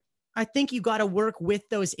I think you got to work with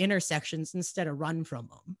those intersections instead of run from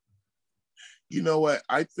them. You know what?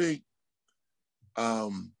 I think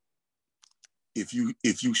if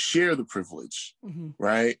you share the privilege,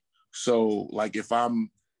 right? So like if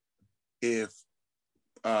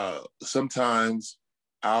sometimes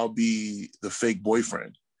I'll be the fake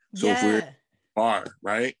boyfriend. So if we're at a bar,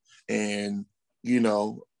 right? And,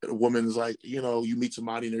 a woman is like, you meet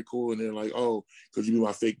somebody and they're cool and they're like, oh, could you be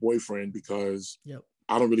my fake boyfriend? Because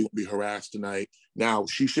I don't really want to be harassed tonight. Now,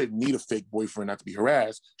 she shouldn't need a fake boyfriend not to be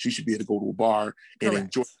harassed. She should be able to go to a bar and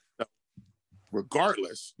enjoy herself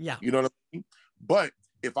regardless. Yeah. You know what I mean? But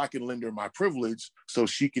if I can lend her my privilege so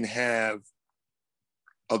she can have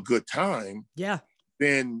a good time,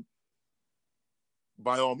 then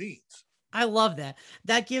by all means. I love that.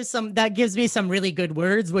 That gives me some really good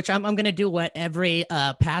words, which I'm going to do what every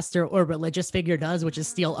pastor or religious figure does, which is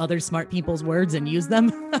steal other smart people's words and use them.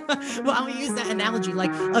 Well, I'm going to use that analogy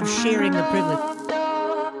of sharing the privilege.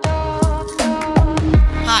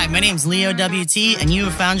 Hi, my name's Leo WT, and you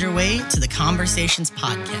have found your way to the Conversations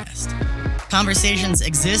Podcast. Conversations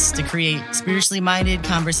exist to create spiritually minded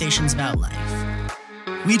conversations about life.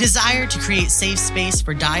 We desire to create safe space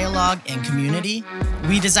for dialogue and community.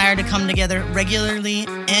 We desire to come together regularly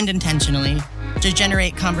and intentionally to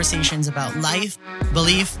generate conversations about life,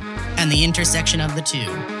 belief, and the intersection of the two.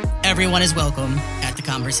 Everyone is welcome at the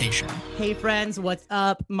conversation. Hey friends, what's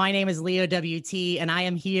up? My name is Leo WT, and I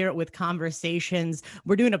am here with Conversations.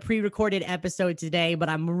 We're doing a pre-recorded episode today, but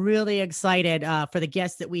I'm really excited for the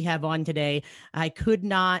guests that we have on today. I could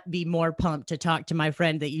not be more pumped to talk to my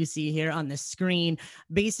friend that you see here on the screen.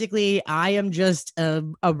 Basically, I am just a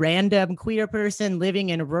random queer person living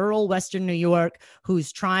in rural Western New York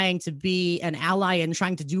who's trying to be an ally and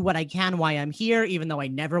trying to do what I can while I'm here, even though I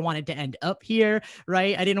never wanted to end up here,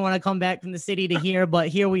 right? I didn't want to come back from the city to here, but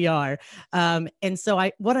here we are. And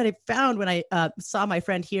so what I found when I saw my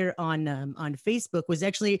friend here on Facebook was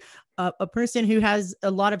actually a person who has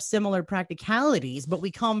a lot of similar practicalities, but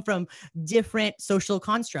we come from different social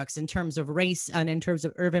constructs in terms of race and in terms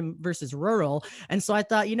of urban versus rural. And so I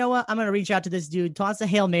thought, you know what, I'm going to reach out to this dude, toss a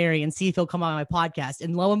Hail Mary and see if he'll come on my podcast.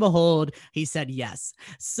 And lo and behold, he said yes.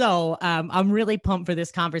 So I'm really pumped for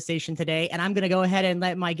this conversation today. And I'm going to go ahead and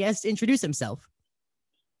let my guest introduce himself.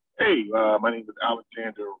 Hey, my name is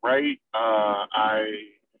Alexander Wright. I'm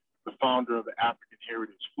the founder of the African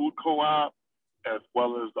Heritage Food Co-op, as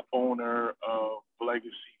well as the owner of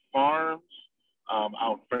Legacy Farms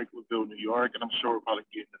out in Franklinville, New York. And I'm sure we'll probably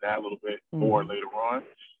get into that a little bit more later on.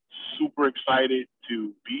 Super excited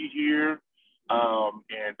to be here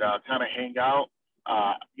and kind of hang out.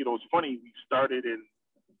 It's funny, we started in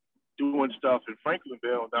doing stuff in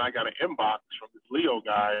Franklinville, and then I got an inbox from this Leo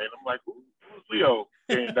guy, and I'm like, who's Leo?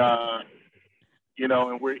 And,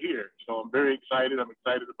 and we're here. So I'm very excited. I'm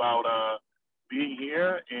excited about being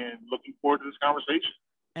here and looking forward to this conversation.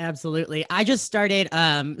 Absolutely. I just started.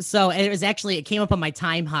 So it came up on my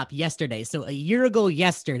time hop yesterday. So a year ago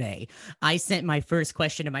yesterday, I sent my first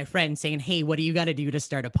question to my friend saying, hey, what do you got to do to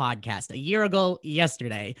start a podcast? A year ago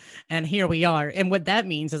yesterday. And here we are. And what that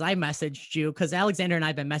means is I messaged you because Alexander and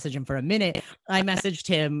I've been messaging for a minute. I messaged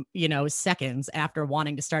him, seconds after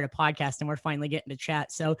wanting to start a podcast, and we're finally getting to chat.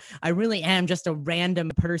 So I really am just a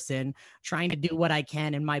random person trying to do what I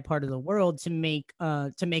can in my part of the world to make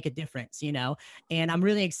a difference, and I'm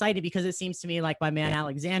really excited because it seems to me like my man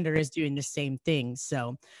Alexander is doing the same thing.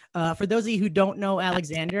 So for those of you who don't know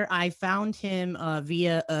Alexander, I found him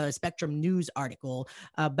via a Spectrum News article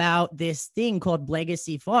about this thing called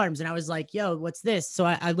Legacy Farms. And I was like, yo, what's this? So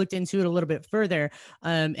I looked into it a little bit further.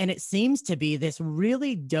 And it seems to be this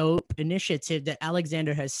really dope initiative that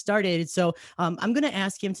Alexander has started. So I'm going to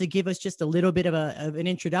ask him to give us just a little bit of an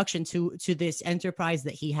introduction to this enterprise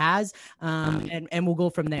that he has. And we'll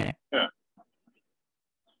go from there.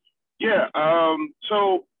 Yeah.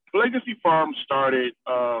 So Legacy Farm started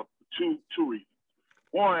two reasons.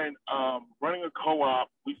 One, running a co-op,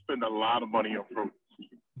 we spend a lot of money on produce.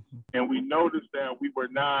 And we noticed that we were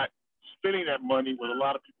not spending that money with a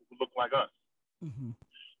lot of people who look like us.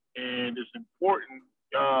 And it's important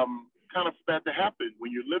kind of for that to happen.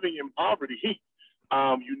 When you're living in poverty,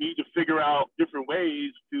 you need to figure out different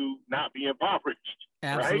ways to not be impoverished.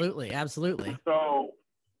 Absolutely. Right? Absolutely.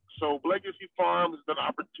 So Legacy Farm is an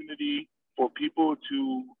opportunity for people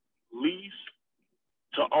to lease,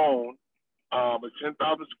 to own a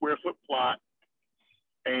 10,000 square foot plot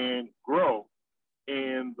and grow.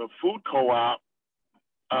 And the food co-op,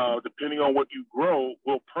 depending on what you grow,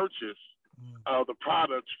 will purchase the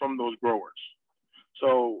products from those growers.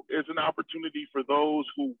 So it's an opportunity for those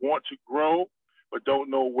who want to grow but don't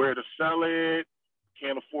know where to sell it,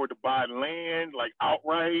 can't afford to buy land like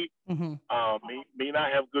outright, may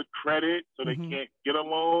not have good credit, so they can't get a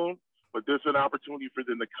loan. But there's an opportunity for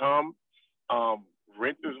them to come,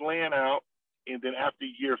 rent this land out, and then after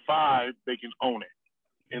year 5, they can own it.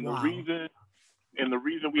 And the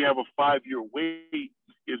reason we have a 5-year wait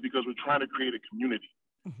is because we're trying to create a community,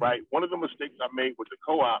 right? One of the mistakes I made with the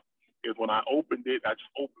co-op is when I opened it, it's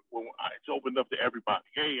opened up to everybody.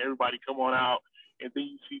 Hey, everybody come on out. And then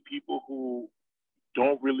you see people who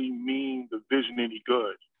don't really mean the vision any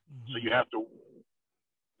good. So you have to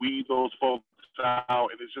weed those folks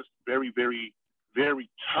out. And it's just very, very, very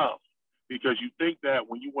tough, because you think that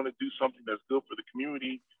when you want to do something that's good for the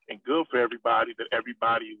community and good for everybody, that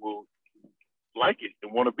everybody will like it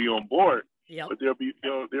and want to be on board. Yep. But there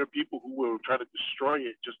are people who will try to destroy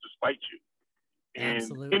it just to spite you. And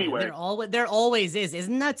absolutely. Anyway, there always is.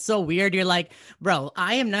 Isn't that so weird? You're like, bro,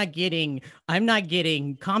 I'm not getting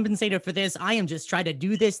compensated for this. I am just trying to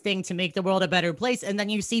do this thing to make the world a better place. And then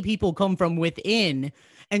you see people come from within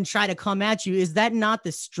and try to come at you. Is that not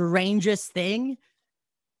the strangest thing?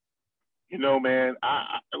 You know, man,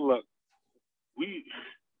 I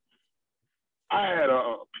had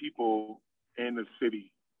people in the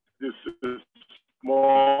city, this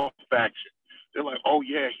small faction. They're like, oh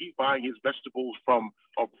yeah, he's buying his vegetables from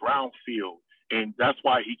a brown field, and that's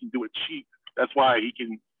why he can do it cheap. That's why he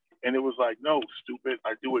can. And it was like, no, stupid.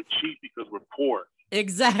 I do it cheap because we're poor.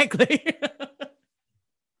 Exactly.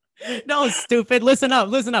 No, stupid. Listen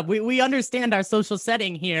up. We understand our social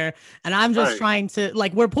setting here, and I'm just trying to,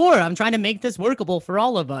 like, we're poor. I'm trying to make this workable for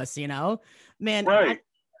all of us, you know, man. Right.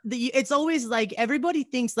 It's always like everybody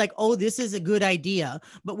thinks like, oh, this is a good idea.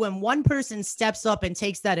 But when one person steps up and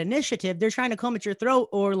takes that initiative, they're trying to come at your throat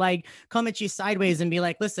or like come at you sideways and be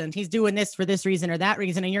like, listen, he's doing this for this reason or that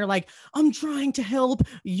reason. And you're like, I'm trying to help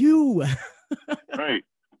you. Right.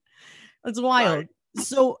 That's wild. Right.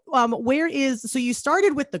 So so you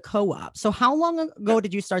started with the co-op. So how long ago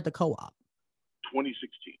did you start the co-op?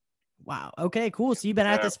 2016. Wow. Okay, cool. So you've been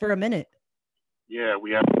at this for a minute. Yeah, we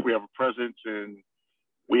have a presence and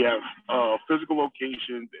we have physical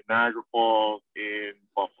locations in Niagara Falls and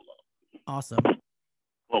Buffalo. Awesome.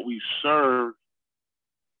 But we serve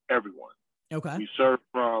everyone. Okay. We serve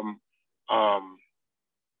from, I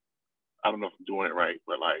don't know if I'm doing it right,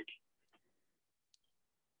 but like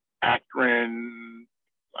Akron,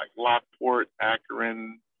 like Lockport,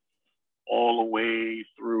 Akron, all the way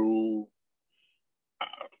through,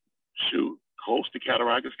 close to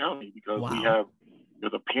Cattaraugus County, because we have,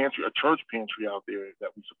 there's a church pantry out there that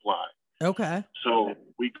we supply. Okay. So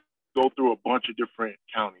we go through a bunch of different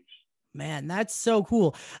counties. Man, that's so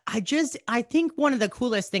cool. I think one of the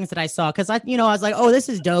coolest things that I saw, because I was like, oh, this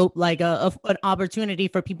is dope. Like an opportunity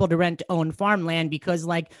for people to rent own farmland, because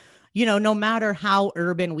like, no matter how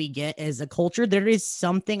urban we get as a culture, there is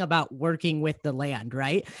something about working with the land,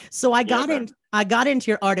 right? So I got into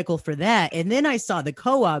your article for that, and then I saw the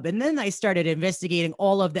co-op, and then I started investigating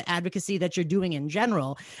all of the advocacy that you're doing in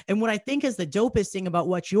general. And what I think is the dopest thing about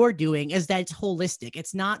what you're doing is that it's holistic.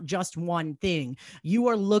 It's not just one thing. You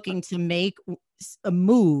are looking to make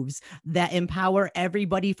moves that empower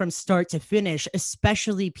everybody from start to finish,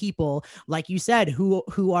 especially people like you said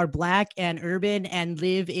who are Black and urban and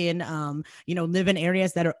live in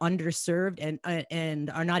areas that are underserved and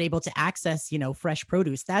are not able to access fresh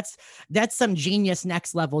produce. That's some genius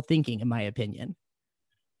next level thinking, in my opinion.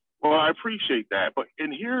 Well, I appreciate that,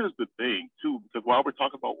 and here's the thing too, because while we're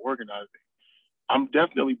talking about organizing, I'm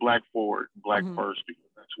definitely Black forward, Black first, because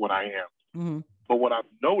that's what I am. But what I've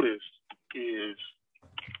noticed is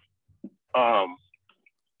I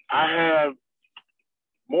have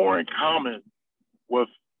more in common with,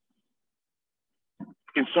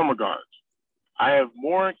 in some regards, I have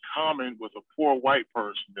more in common with a poor white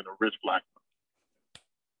person than a rich Black person.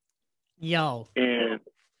 Yo. And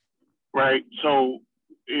right, so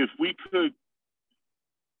if we could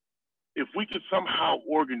somehow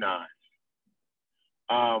organize,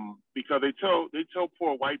 because they tell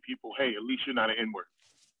poor white people, hey, at least you're not an N-word.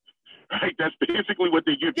 Right? That's basically what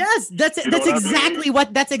they give. Yes, that's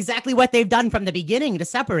exactly what they've done from the beginning to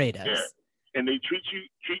separate us. Yeah. And they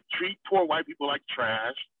treat poor white people like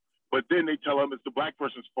trash, but then they tell them it's the Black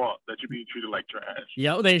person's fault that you're being treated like trash.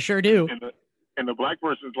 Yo, they sure do. And the Black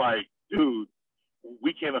person's like, dude,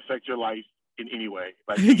 we can't affect your life in any way.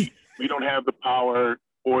 Like we don't have the power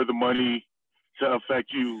or the money to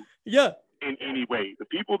affect you. Yeah. In any way. The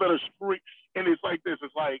people that are and it's like this.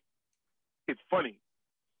 It's like, it's funny.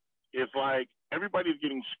 It's like everybody's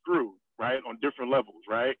getting screwed, right, on different levels,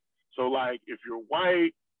 right? So like if you're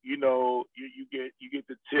white, you get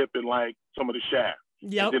the tip and like some of the shaft.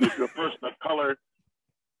 Yep. And then if you're a person of color,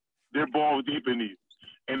 they're balls deep in you.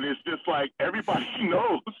 And it's just like everybody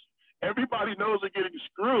knows they're getting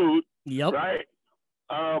screwed. Yep. Right.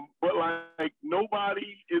 But like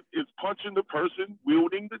nobody is punching the person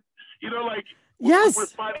wielding the, like yes, we're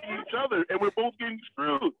fighting each other and we're both getting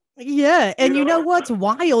screwed. Yeah. And you know what's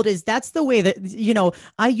wild is that's the way that,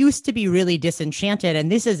 I used to be really disenchanted.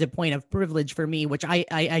 And this is a point of privilege for me, which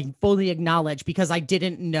I fully acknowledge because I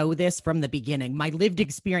didn't know this from the beginning. My lived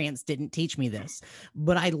experience didn't teach me this,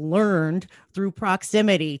 but I learned through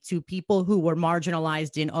proximity to people who were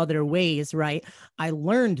marginalized in other ways, right? I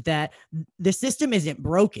learned that the system isn't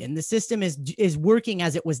broken. The system is working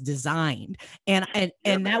as it was designed. And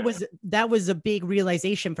that was a big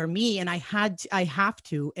realization for me. And I have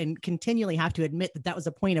to and continually have to admit that was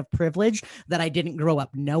a point of privilege that I didn't grow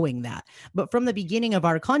up knowing that. But from the beginning of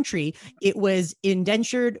our country, it was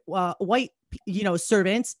indentured white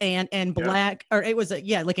servants and black, or it was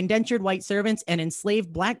like indentured white servants and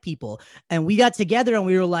enslaved black people. And we got together and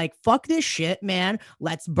we were like, fuck this shit, man.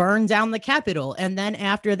 Let's burn down the Capitol. And then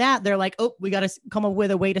after that, they're like, oh, we got to come up with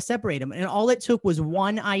a way to separate them. And all it took was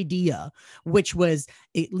one idea, which was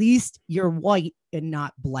at least you're white and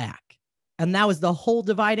not black. And that was the whole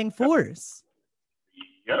dividing force.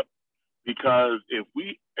 Yep. Because if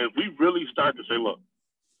we really start to say, look,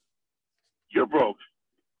 you're broke,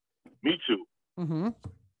 me too. Mm-hmm.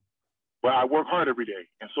 But I work hard every day,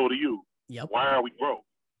 and so do you. Yep. Why are we broke?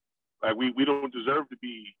 Like we don't deserve to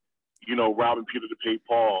be, robbing Peter to pay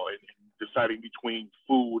Paul and deciding between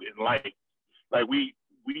food and life. Like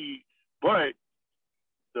but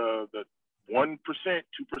the 1%, 2%,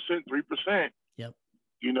 3%. Yep.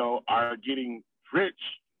 Are getting rich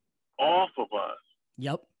off of us.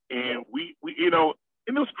 Yep. And we and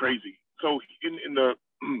it was crazy. So in the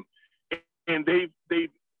and they've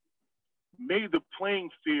made the playing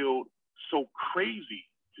field so crazy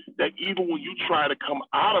that even when you try to come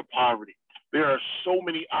out of poverty, there are so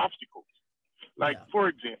many obstacles. Like, for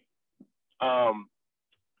example,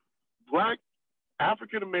 Black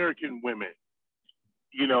African American women,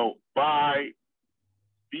 buy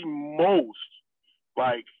the most,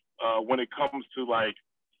 like, when it comes to like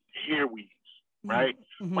hair weaves, right?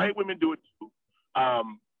 Mm-hmm. White women do it too,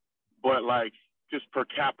 but like just per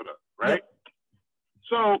capita, right? Yep.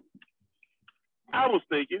 So I was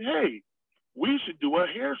thinking, hey, we should do a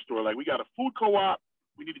hair store. Like, we got a food co-op,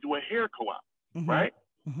 we need to do a hair co-op, mm-hmm. right?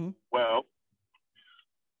 Mm-hmm. Well,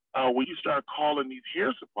 when you start calling these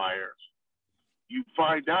hair suppliers, you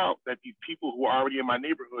find out that these people who are already in my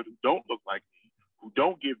neighborhood who don't look like me, who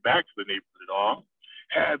don't give back to the neighborhood at all,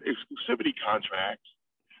 have exclusivity contracts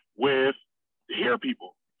with the hair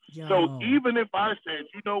people. Yo. So even if I said,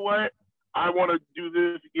 you know what, I want to do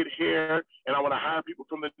this to get hair, and I want to hire people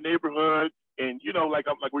from the neighborhood, and like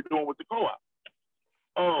we're doing with the co-op.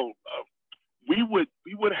 We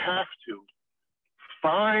would have to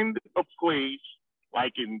find a place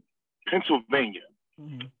like in Pennsylvania,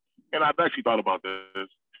 mm-hmm. and I've actually thought about this.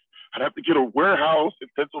 I'd have to get a warehouse in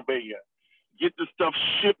Pennsylvania, get the stuff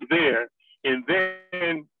shipped there, and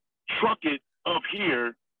then truck it up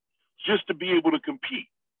here just to be able to compete.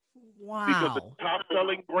 Wow. Because the top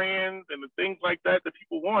selling brands and the things like that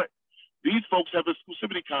people want, these folks have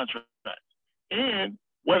exclusivity contracts. And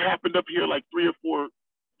what happened up here like 3 or 4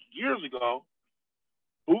 years ago,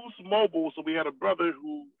 Boost Mobile, so we had a brother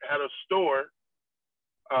who had a store,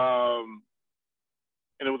 and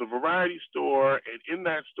it was a variety store, and in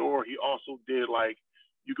that store, he also did like,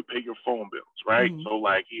 you could pay your phone bills, right? Mm-hmm. So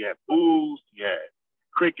like he had Boost, he had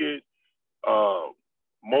Cricket,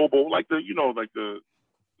 Mobile, like the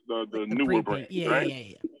newer brand,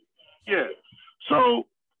 right? Yeah. So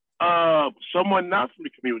someone not from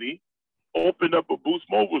the community opened up a Boost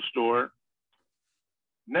Mobile store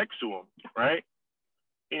next to him, right?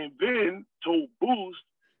 And then told Boost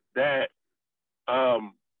that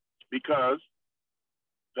because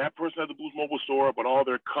that person has a Boost Mobile store, but all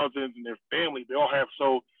their cousins and their family,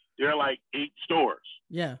 they're like 8 stores.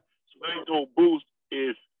 Yeah. So they told Boost,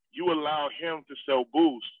 if you allow him to sell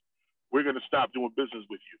Boost, we're going to stop doing business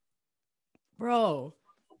with you. Bro.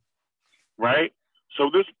 Right? So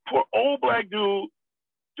this poor old black dude,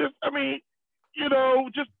 just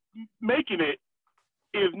making it,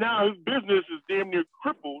 is now his business is damn near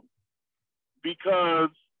crippled because,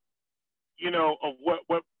 of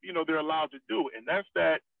what they're allowed to do. And that's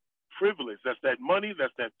that privilege. That's that money.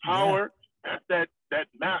 That's that power. Yeah. That's that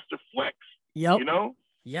master flex. Yep.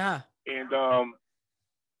 Yeah. And,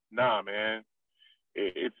 nah, man,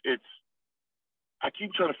 it's, I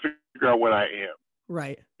keep trying to figure out what I am.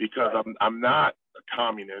 Right. Because I'm not a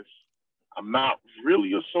communist. I'm not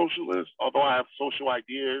really a socialist, although I have social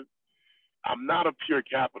ideas. I'm not a pure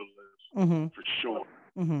capitalist, mm-hmm. for sure.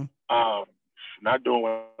 Mm-hmm. not doing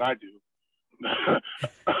what I do.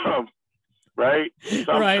 Right?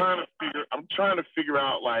 So I'm trying to figure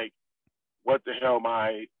out like what the hell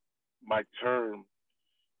my term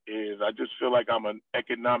is. I just feel like I'm an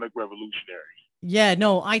economic revolutionary. Yeah,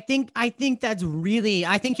 no, I think that's really,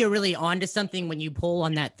 I think you're really onto something when you pull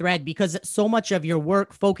on that thread, because so much of your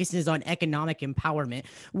work focuses on economic empowerment,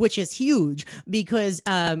 which is huge. Because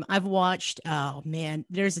I've watched, oh man,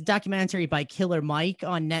 there's a documentary by Killer Mike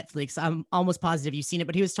on Netflix. I'm almost positive you've seen it,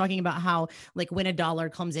 but he was talking about how like when a dollar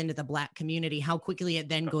comes into the Black community, how quickly it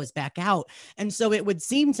then goes back out. And so it would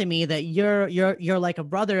seem to me that you're like a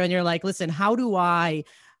brother, and you're like, listen, how do I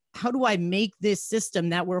make this system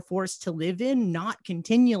that we're forced to live in not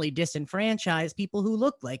continually disenfranchise people who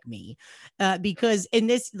look like me? Because in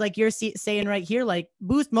this, like you're saying right here, like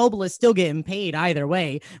Boost Mobile is still getting paid either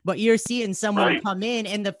way, but you're seeing someone come in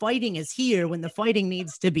and the fighting is here when the fighting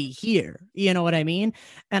needs to be here. You know what I mean?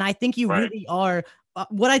 And I think you really are.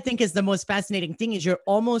 What I think is the most fascinating thing is you're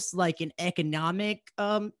almost like an economic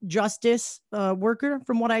justice worker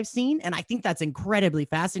from what I've seen. And I think that's incredibly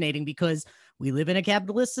fascinating because we live in a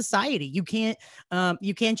capitalist society. You can't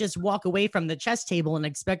just walk away from the chess table and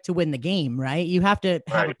expect to win the game, right? You have to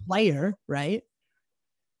have a player, right?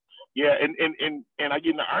 Yeah, and I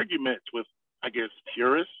get into arguments with, I guess,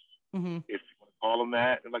 purists, if you want to call them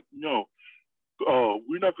that. And like, no,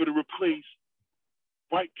 we're not going to replace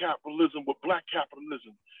white capitalism with Black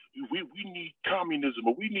capitalism. We need communism,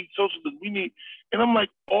 or we need socialism. We need, and I'm like,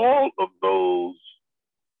 all of those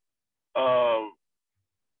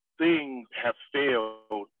things have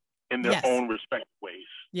failed in their own respective ways.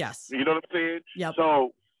 Yes. You know what I'm saying? Yeah.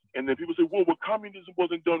 So, and then people say, well, communism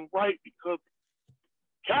wasn't done right because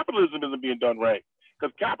capitalism isn't being done right.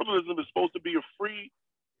 Because capitalism is supposed to be a free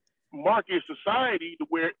market society to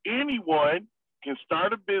where anyone can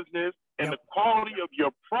start a business, and the quality of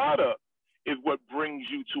your product is what brings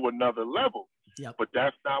you to another level. But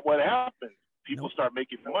that's not what happens. People start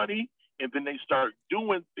making money, and then they start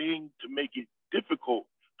doing things to make it difficult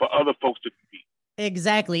for other folks to compete.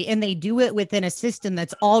 Exactly. And they do it within a system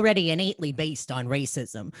that's already innately based on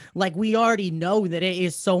racism. Like we already know that it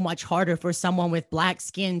is so much harder for someone with Black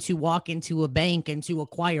skin to walk into a bank and to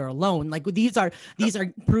acquire a loan. Like these are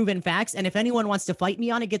proven facts. And if anyone wants to fight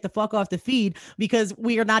me on it, get the fuck off the feed, because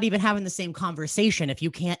we are not even having the same conversation if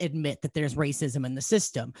you can't admit that there's racism in the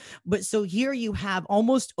system. But so here you have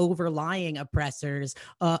almost overlying oppressors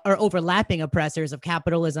or overlapping oppressors of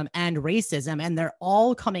capitalism and racism. And they're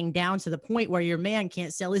all coming down to the point where your man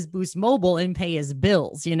can't sell his Boost Mobile and pay his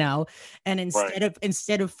bills, you know? And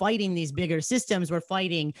instead of fighting these bigger systems, we're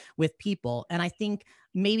fighting with people. And I think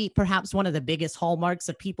maybe perhaps one of the biggest hallmarks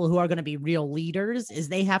of people who are going to be real leaders is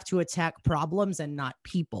they have to attack problems and not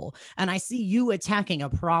people. And I see you attacking a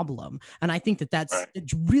problem. And I think that that's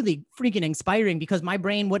really freaking inspiring, because my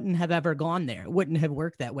brain wouldn't have ever gone there. It wouldn't have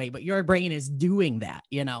worked that way, but your brain is doing that,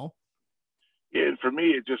 you know? Yeah, and for me,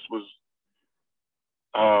 it just was,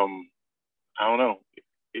 I don't know.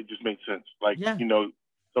 It just made sense. Like, you know,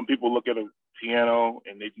 some people look at a piano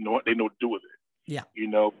and they know what to do with it. Yeah. You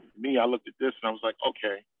know, me, I looked at this and I was like,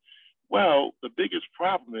 okay, well, the biggest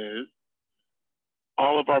problem is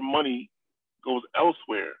all of our money goes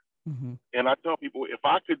elsewhere. And I tell people, if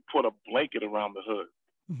I could put a blanket around the hood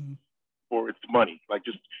for its money, like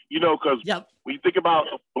just, you know, because when you think about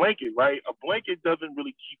a blanket, right? A blanket doesn't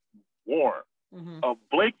really keep you warm. A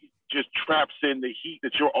blanket just traps in the heat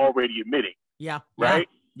that you're already emitting. Right?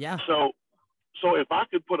 Yeah. So if I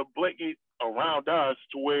could put a blanket around us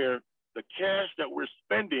to where the cash that we're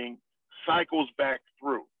spending cycles back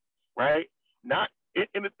through, right?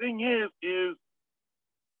 And the thing is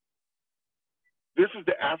this is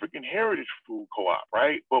the African Heritage Food Co-op,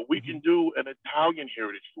 right? But we can do an Italian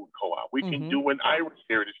Heritage Food Co-op. We can do an Irish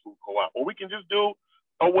Heritage Food Co-op, or we can just do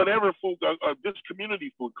or whatever food, this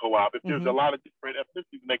community food co-op, if there's a lot of different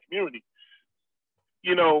ethnicities in that community,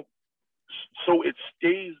 you know, so it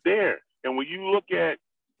stays there. And when you look at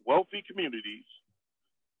wealthy communities,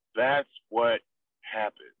 that's what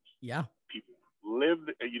happens. Yeah. People live,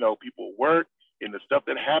 you know, people work, and the stuff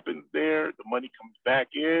that happens there, the money comes back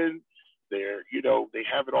in. They're, you know, they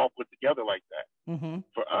have it all put together like that.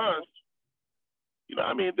 For us, you know,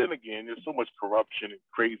 I mean, then again, there's so much corruption and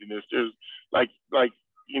craziness. There's like,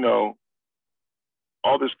 you know,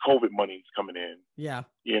 all this COVID money's coming in. Yeah.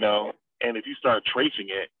 You know, and if you start tracing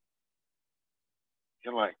it,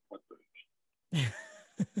 you're like, what the?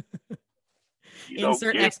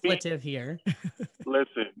 Insert expletive here.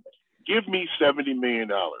 Listen, give me $70 million.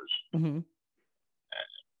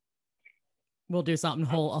 We'll do something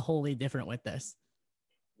wholly different with this.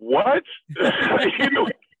 What? You know,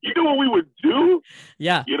 you know what we would do?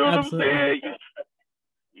 Yeah, you know absolutely. what I'm saying?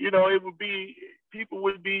 It would be, people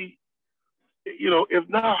would be, if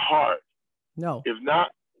not hard, No. if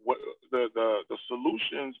not what the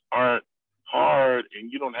solutions aren't hard,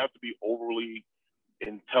 and you don't have to be overly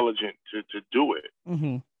intelligent to do it.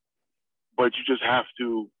 Mm-hmm. But you just have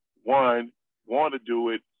to, one, want to do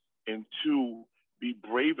it, and two, be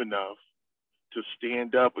brave enough to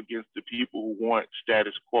stand up against the people who want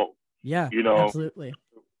status quo. Yeah, absolutely.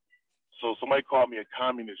 So somebody called me a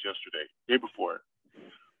communist yesterday, day before.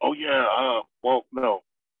 Oh yeah, well no,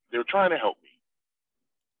 they were trying to help me,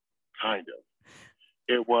 kind of.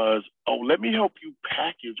 It was, oh, let me help you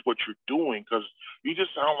package what you're doing, because you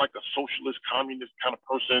just sound like a socialist, communist kind of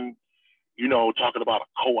person, talking about a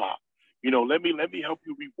co-op. Let me help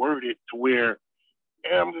you reword it to where,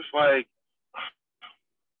 and I'm just like,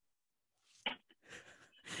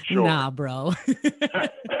 sure. Nah, bro.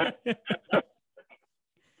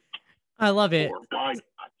 I love it.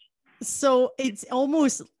 So it's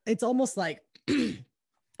almost like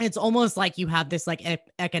it's almost like you have this like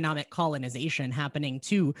economic colonization happening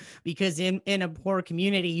too, because in a poor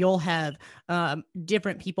community, you'll have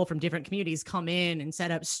different people from different communities come in and set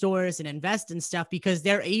up stores and invest in stuff because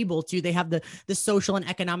they're able to. They have the social and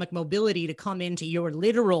economic mobility to come into your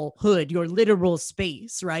literal hood, your literal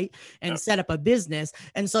space, right? And set up a business.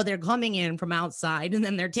 And so they're coming in from outside, and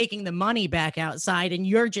then they're taking the money back outside, and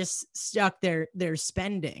you're just stuck there. They're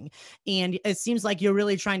spending. And it seems like you're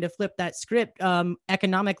really trying to flip that script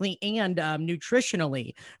economically and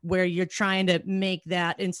nutritionally, where you're trying to make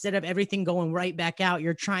that, instead of everything going right back out,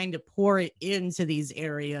 you're trying to pour it into these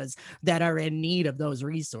areas that are in need of those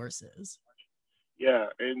resources. Yeah,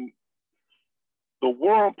 and the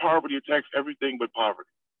war on poverty attacks everything but poverty.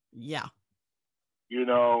 Yeah.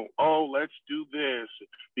 Oh, let's do this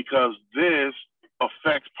because this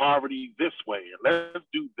affects poverty this way, and let's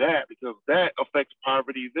do that because that affects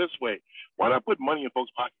poverty this way. Why not put money in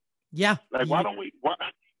folks' pockets? Yeah. Like, why don't we?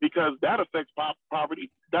 Because that affects poverty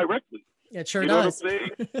directly. It sure does. What I'm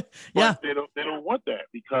saying? Yeah. They don't want that,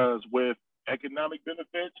 because with economic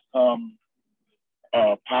benefits,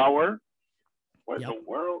 power. What in the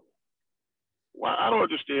world? Why? I don't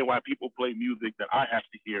understand why people play music that I have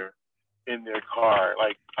to hear in their car.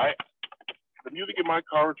 Like, the music in my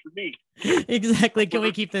car is for me. Exactly. Can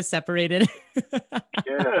we keep this separated?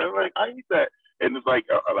 Yeah, like, I need that. And it's like,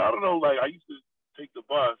 I don't know, like, I used to take the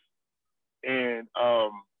bus, and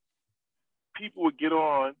people would get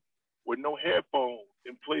on with no headphones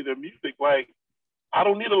and play their music. Like, I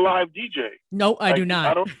don't need a live DJ. No, I do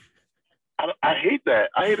not. I hate that.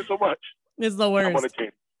 I hate it so much. It's the worst. I want to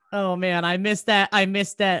change. Oh man, I missed that.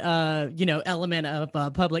 Element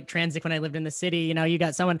of public transit when I lived in the city. You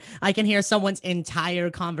got someone, I can hear someone's entire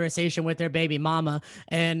conversation with their baby mama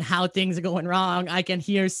and how things are going wrong. I can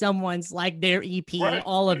hear someone's like their EP, right,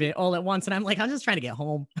 all of it all at once. And I'm like, I'm just trying to get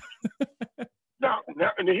home. now,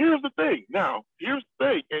 and here's the thing.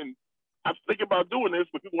 And I'm thinking about doing this,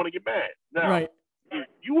 but people want to get mad. Now, right, if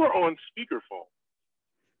you are on speakerphone,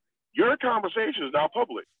 your conversation is now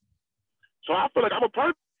public. So I feel like I'm a part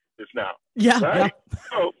of this now. Yeah. Right? Yeah.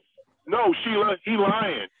 So, no, Sheila, he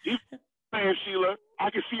lying. He's saying, Sheila, I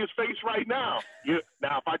can see his face right now.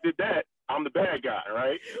 Now, if I did that, I'm the bad guy,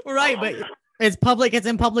 right? Right, but it's public. It's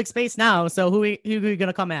in public space now. So who are you going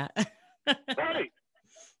to come at? Right.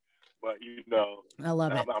 But, I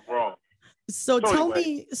love it. I'm not wrong. So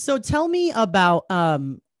tell me about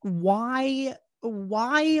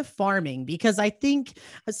why farming? Because I think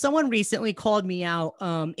someone recently called me out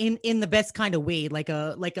in the best kind of way, like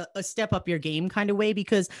a step up your game kind of way,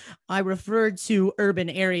 because I referred to urban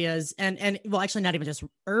areas and well, actually not even just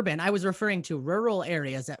urban. I was referring to rural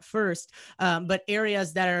areas at first, but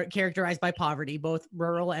areas that are characterized by poverty, both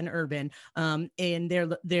rural and urban, in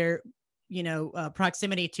their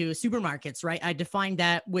proximity to supermarkets, right? I defined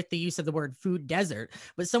that with the use of the word food desert,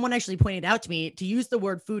 but someone actually pointed out to me to use the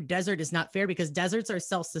word food desert is not fair because deserts are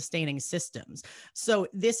self-sustaining systems. So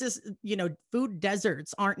this is, food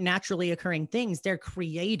deserts aren't naturally occurring things. They're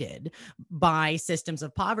created by systems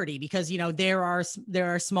of poverty because, there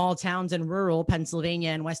are small towns in rural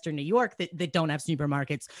Pennsylvania and Western New York that don't have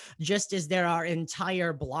supermarkets, just as there are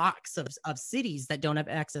entire blocks of cities that don't have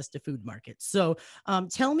access to food markets. So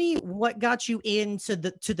tell me what got you into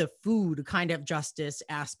the food kind of justice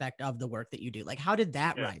aspect of the work that you do. Like, how did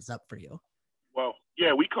that rise up for you? Well,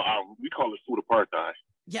 yeah, we call it food apartheid.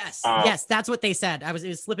 Yes, yes, that's what they said. It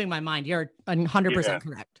was slipping my mind. You're 100%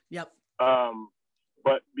 correct. Yep.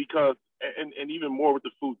 But because and even more with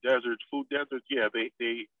the food deserts, yeah,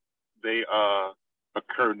 they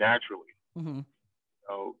occur naturally. Mm-hmm.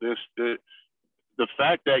 The the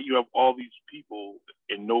fact that you have all these people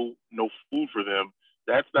and no food for them,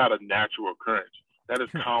 that's not a natural occurrence. That is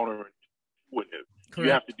counterintuitive. Correct.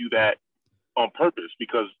 You have to do that on purpose,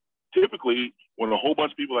 because typically when a whole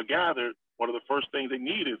bunch of people are gathered, one of the first things they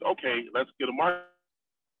need is, okay, let's get a market.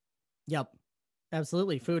 Yep,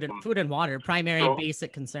 absolutely. Food and water, primary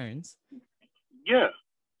basic concerns. Yeah.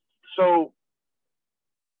 So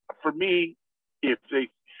for me, if they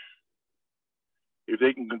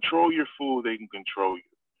can control your food, they can control you.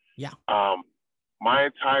 Yeah. My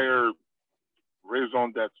entire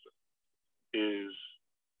raison d'etre is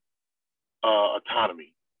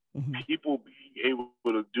autonomy. Mm-hmm. People being able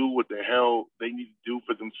to do what the hell they need to do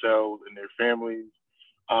for themselves and their families,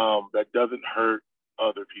 that doesn't hurt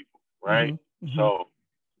other people, right? Mm-hmm. Mm-hmm.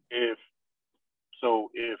 So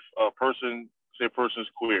if a person is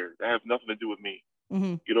queer, that has nothing to do with me.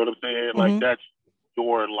 Mm-hmm. You know what I'm saying? Mm-hmm. Like, that's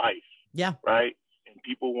your life. Yeah. Right? And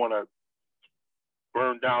people want to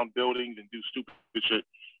burn down buildings and do stupid shit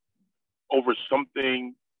over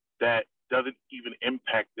something that doesn't even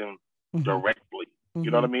impact them mm-hmm. directly. Mm-hmm.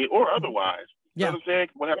 You know what I mean? Or otherwise. Yeah. You know what I'm saying?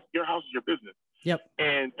 Whatever, your house is your business. Yep.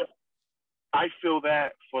 And I feel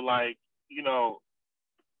that for, like, you know,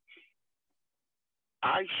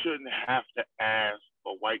 I shouldn't have to ask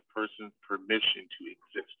a white person's permission to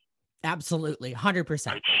exist. Absolutely.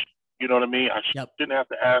 100%. You know what I mean? I shouldn't have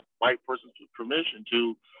to ask a white person's permission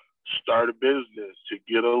to start a business, to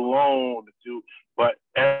get a loan, but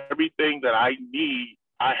everything that I need,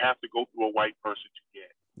 I have to go through a white person to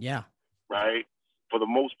get. Yeah. Right? For the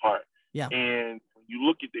most part. Yeah. And when you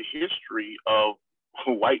look at the history of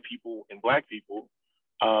white people and black people,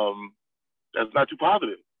 that's not too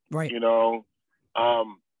positive. Right. You know?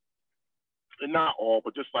 And not all,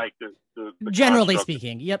 but just like the generally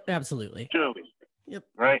speaking. Yep, absolutely. Generally. Yep.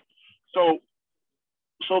 Right? So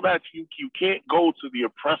that you can't go to the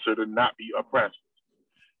oppressor to not be oppressed.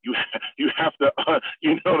 You have to,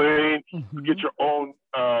 you know what I mean? Mm-hmm. Get your own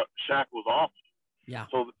shackles off. Yeah.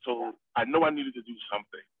 So I know I needed to do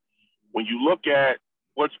something. When you look at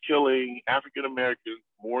what's killing African Americans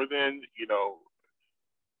more than, you know,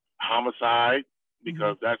 homicide,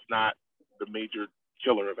 because mm-hmm. that's not the major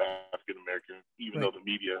killer of African Americans, even though the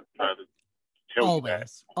media tries to tell you that.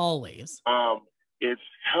 Always. It's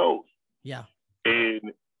health. Yeah.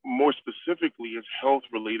 And more specifically, it's health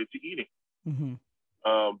related to eating. Mm-hmm.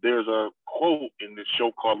 There's a quote in this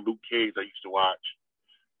show called Luke Cage I used to watch,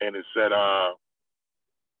 and it said,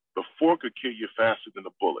 the fork could kill you faster than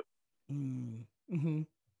a bullet. Mm-hmm.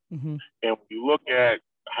 Mm-hmm. And when you look at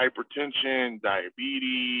hypertension,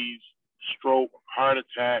 diabetes, stroke, heart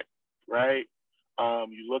attack, right?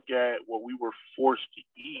 You look at what we were forced to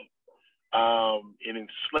eat in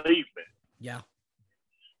enslavement. Yeah.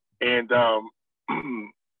 And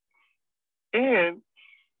and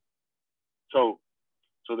so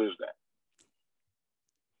there's that.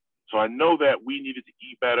 So I know that we needed to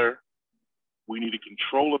eat better. We needed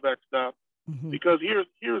control of that stuff. Mm-hmm. Because here's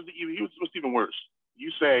what's even worse.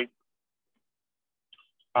 You say,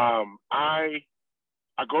 I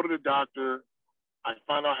go to the doctor, I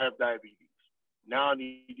find out I have diabetes. Now I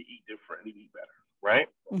need to eat different. I need to eat better, right?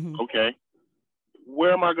 Mm-hmm. Okay.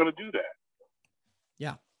 Where am I going to do that?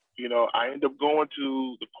 Yeah. You know, I end up going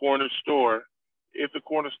to the corner store. If the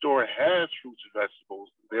corner store has fruits and vegetables,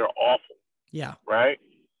 they're awful. Yeah. Right?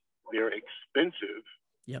 They're expensive.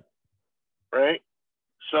 Yep. Right?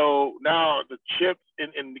 So now the chips,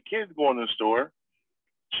 and the kids go in the store,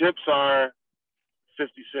 chips are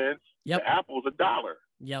 50 cents. Yep. The apple's $1.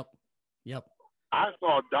 Yep. Yep. I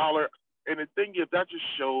saw $1. And the thing is, that just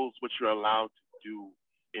shows what you're allowed to do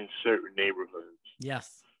in certain neighborhoods.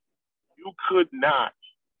 Yes. You couldn't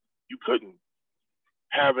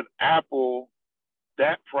have an apple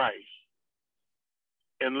that price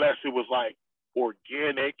unless it was like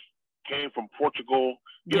organic, came from Portugal,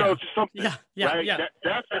 you know, just something. Yeah. Right? Yeah.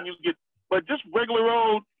 That's when you get, but just regular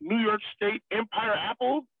old New York State Empire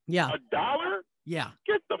apples, $1? Yeah.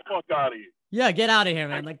 Get the fuck out of here. Yeah, get out of here,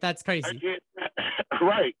 man. Like, that's crazy.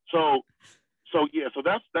 Right. So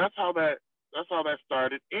that's how that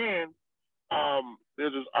started. And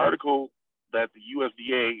there's this article that the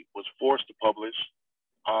USDA was forced to publish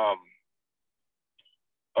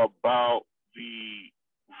about the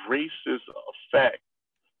racist effect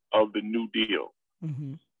of the New Deal.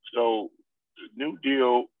 Mm-hmm. So the New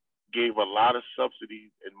Deal gave a lot of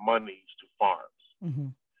subsidies and monies to farms, mm-hmm.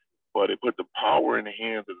 but it put the power in the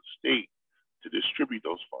hands of the state to distribute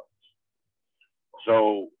those funds.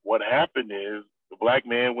 So what happened is the black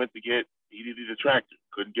man he needed a tractor,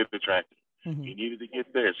 couldn't get the tractor. Mm-hmm. He needed to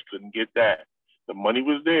get this, couldn't get that. The money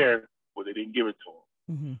was there, but they didn't give it to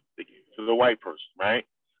him. Mm-hmm. They gave it to the white person, right?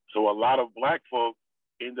 So a lot of black folks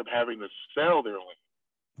end up having to sell their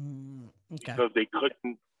land because they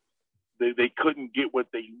couldn't get what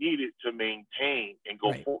they needed to maintain and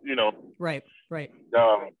go right. for, Right.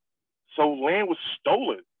 So land was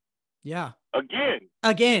stolen. Yeah. Again.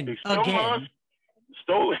 They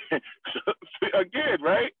stole it again,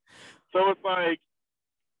 right? So it's like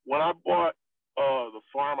when I bought the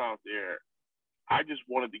farm out there, I just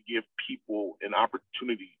wanted to give people an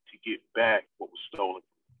opportunity to get back what was stolen.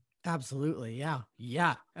 Absolutely.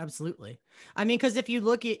 Yeah, absolutely. I mean, because if you're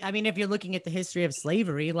looking at the history of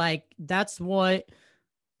slavery, like that's what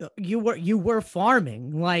you were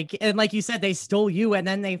farming, like, and like you said, they stole you and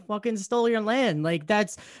then they fucking stole your land. Like,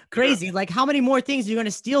 that's crazy. Yeah. Like, how many more things are you going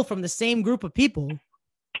to steal from the same group of people?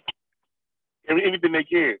 Anything they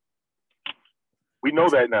can. We know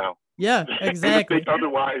that now. Yeah, exactly.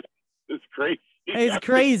 Otherwise, it's crazy. It's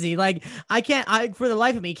crazy. Like, I for the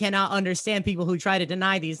life of me cannot understand people who try to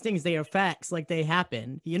deny these things. They are facts, like they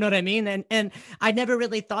happen. You know what I mean? And I never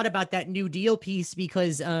really thought about that New Deal piece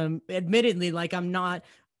because admittedly, like, I'm not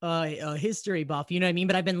a history buff, you know what I mean?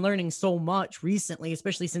 But I've been learning so much recently,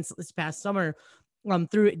 especially since this past summer,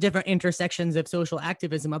 through different intersections of social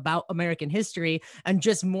activism about American history, and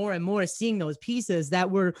just more and more seeing those pieces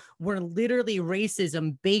that were literally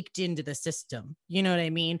racism baked into the system. You know what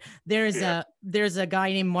I mean? There's a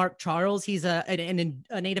guy named Mark Charles. He's a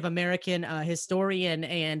Native American historian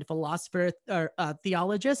and philosopher or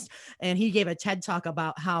theologist, and he gave a TED talk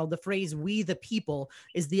about how the phrase "we the people"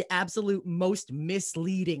 is the absolute most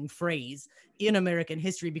misleading phrase in American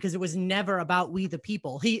history, because it was never about we the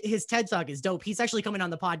people. His TED talk is dope. He's actually coming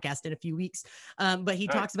on the podcast in a few weeks. But he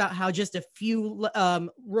talks about how just a few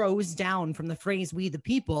rows down from the phrase we the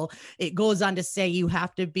people, it goes on to say you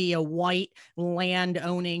have to be a white land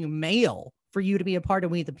owning male for you to be a part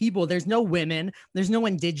of we the people. There's no women, there's no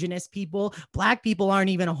indigenous people, black people aren't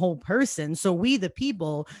even a whole person. So we the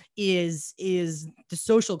people is the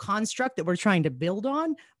social construct that we're trying to build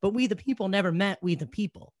on, but we the people never meant we the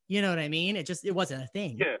people. You know what I mean? It wasn't a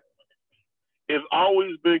thing. Yeah. It's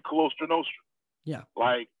always been Colostra Nostra. Yeah.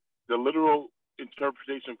 Like, the literal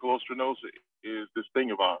interpretation of Colostra Nostra is this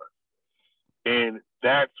thing of ours. And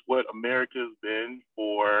that's what America's been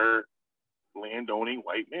for landowning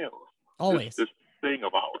white males. Always. This thing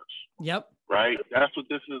of ours. Yep. Right? That's what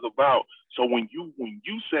this is about. So when you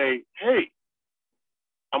say, hey,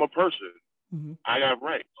 I'm a person, I got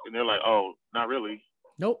rights, and they're like, oh, not really.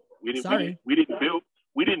 Nope. We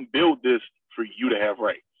didn't build this for you to have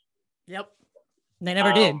rights. Yep. They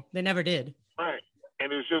never did. They never did. Right.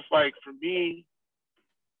 And it's just like, for me,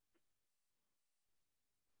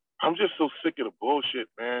 I'm just so sick of the bullshit,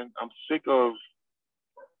 man. I'm sick of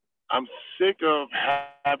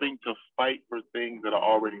having to fight for things that are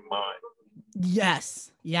already mine.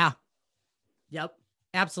 Yes. Yeah. Yep.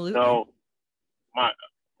 Absolutely. So my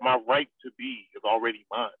right to be is already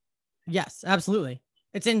mine. Yes, absolutely.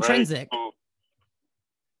 It's intrinsic. Right? So,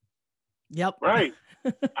 yep. Right.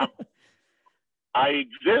 I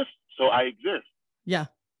exist, so I exist. Yeah.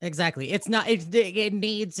 Exactly. It's not, it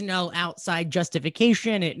needs no outside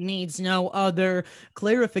justification. It needs no other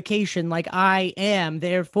clarification. Like, I am,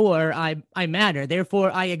 therefore I matter, therefore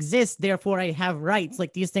I exist, therefore I have rights.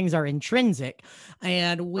 Like, these things are intrinsic,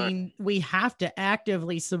 and we have to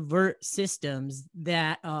actively subvert systems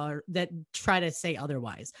that try to say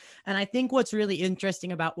otherwise. And I think what's really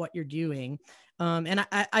interesting about what you're doing, and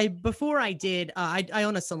I before I did, I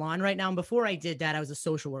own a salon right now. And before I did that, I was a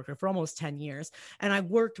social worker for almost 10 years. And I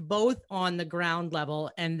worked both on the ground level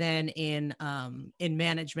and then in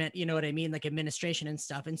management, you know what I mean? Like administration and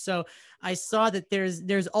stuff. And so I saw that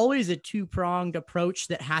there's always a two-pronged approach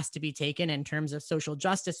that has to be taken in terms of social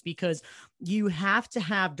justice, because you have to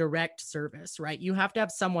have direct service, right? You have to have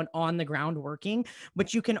someone on the ground working,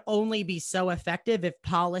 but you can only be so effective if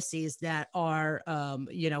policies that are,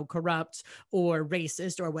 corrupt or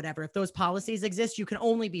racist or whatever, if those policies exist, you can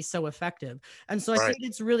only be so effective. And so I think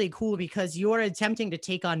it's really cool because you're attempting to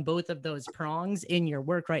take on both of those prongs in your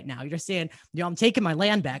work right now. You're saying, I'm taking my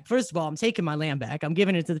land back. First of all, I'm taking my land back. I'm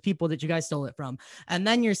giving it to the people that you guys stole it from. And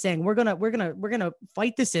then you're saying we're gonna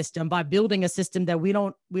fight the system by building a system that we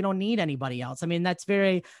don't need anybody else. I mean, that's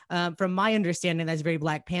very, from my understanding, that's very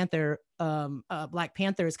Black Panther. Black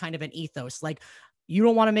Panther is kind of an ethos. Like, you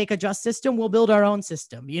don't want to make a just system, we'll build our own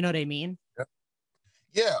system. You know what I mean? Yep.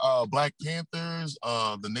 Yeah, Black Panthers,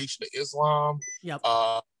 the Nation of Islam, yep.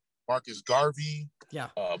 Marcus Garvey, yeah,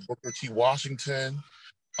 Booker T. Washington,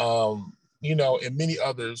 and many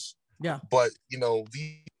others. Yeah. But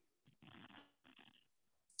these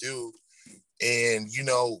do, and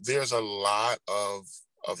there's a lot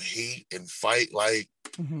of hate and fight. Like,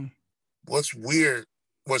 what's weird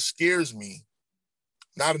what scares me,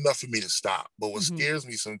 not enough for me to stop, but what scares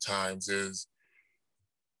me sometimes is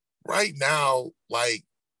right now, like,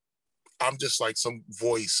 I'm just like some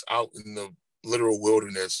voice out in the literal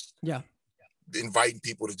wilderness. Yeah. Inviting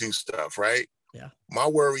people to do stuff, right? Yeah. My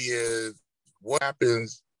worry is what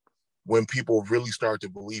happens when people really start to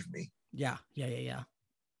believe me. Yeah. Yeah.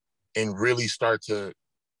 And really start to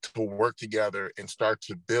work together and start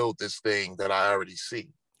to build this thing that I already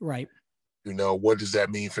see. Right. You know, what does that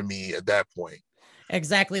mean for me at that point?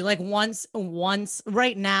 Exactly. Like once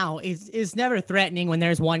right now is never threatening when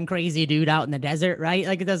there's one crazy dude out in the desert, right?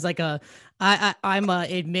 Like there's like I'm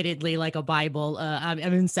admittedly like a Bible. I'm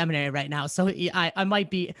in seminary right now, so I might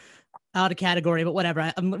be out of category, but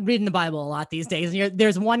whatever. I'm reading the Bible a lot these days. And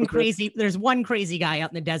there's one crazy guy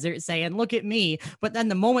out in the desert saying, "Look at me." But then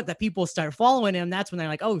the moment that people start following him, that's when they're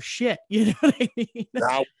like, "Oh shit," you know what I mean?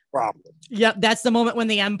 Now, problem. Yep, that's the moment when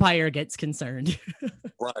the empire gets concerned.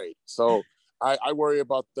 Right. So I worry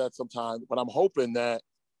about that sometimes, but I'm hoping that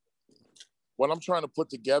what I'm trying to put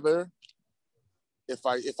together, if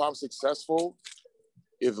I'm successful,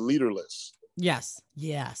 is leaderless. Yes.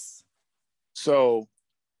 Yes. So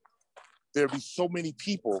there'll be so many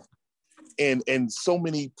people and so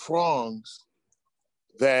many prongs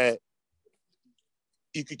that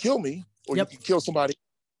you could kill me or you could kill somebody,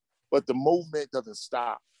 but the movement doesn't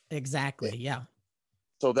stop. Exactly. Yeah.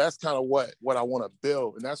 So that's kind of what I want to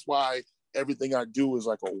build. And that's why everything I do is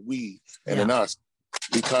like a we and an us.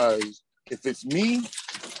 Because if it's me,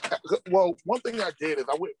 well, one thing I did is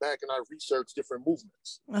I went back and I researched different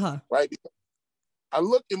movements, right? Because I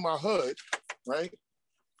looked in my hood, right?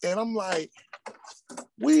 And I'm like,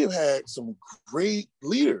 we've had some great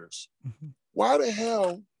leaders. Why the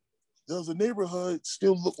hell does the neighborhood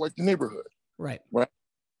still look like the neighborhood? Right. Right.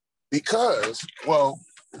 Because, well,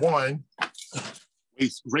 one,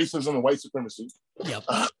 racism and white supremacy. Yep.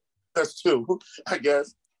 That's two, I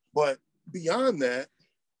guess. But beyond that,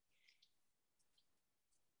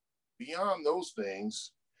 beyond those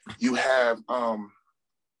things, you have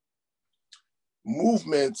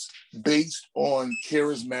movements based on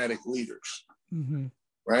charismatic leaders,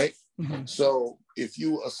 right? So if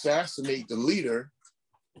you assassinate the leader,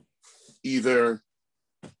 either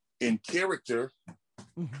in character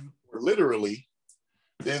or literally,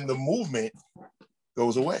 then the movement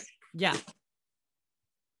goes away. Yeah.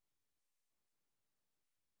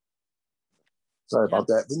 Sorry about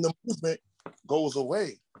that. Then the movement goes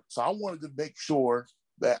away. So I wanted to make sure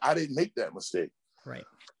that I didn't make that mistake. Right.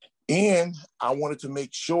 And I wanted to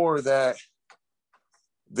make sure that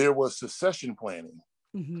there was succession planning.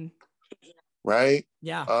 Right?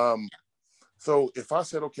 Yeah. So if I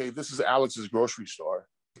said, okay, this is Alex's grocery store,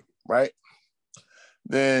 right?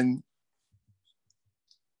 Then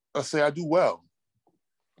let's say I do well.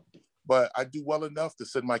 But I do well enough to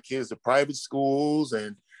send my kids to private schools,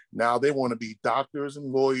 and now they want to be doctors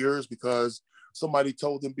and lawyers because somebody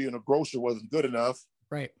told them being a grocer wasn't good enough.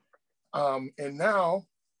 Right. And now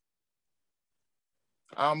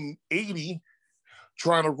I'm 80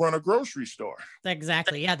 trying to run a grocery store.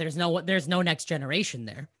 Exactly. Yeah. There's no next generation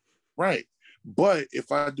there. Right. But if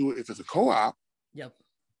it's a co-op,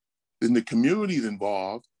 then the community is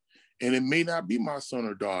involved, and it may not be my son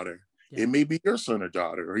or daughter. It may be your son or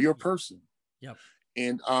daughter or your person. Yep.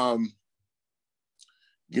 And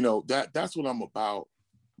that's what I'm about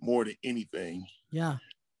more than anything. Yeah.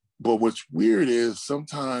 But what's weird is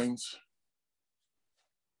sometimes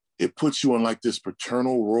it puts you in like this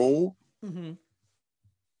paternal role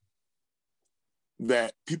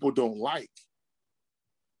that people don't like.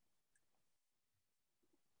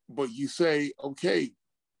 But you say, okay,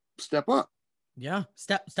 step up. Yeah,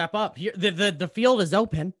 step up. Here, the field is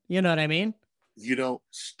open. You know what I mean? You don't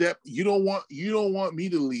want me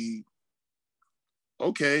to lead.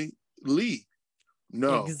 Okay, lead.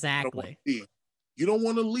 No, exactly. You don't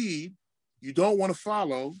want to lead. You don't want to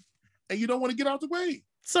follow, and you don't want to get out the way.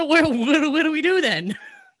 So what do we do then?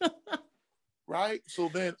 Right. So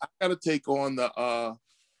then I got to take on the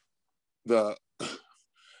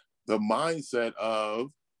mindset of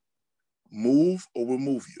move or we'll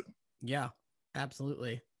move you. Yeah.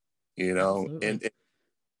 Absolutely. You know, and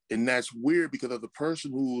that's weird because of the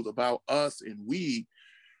person who's about us and we,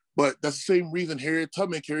 but that's the same reason Harriet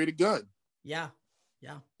Tubman carried a gun. Yeah.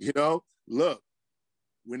 Yeah. You know, look,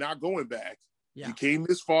 we're not going back. Yeah. You came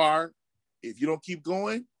this far. If you don't keep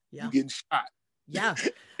going, you're getting shot. Yeah.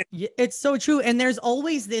 It's so true. And there's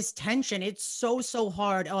always this tension. It's so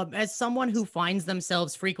hard. As someone who finds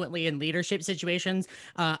themselves frequently in leadership situations,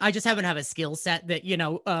 I just haven't have a skill set that,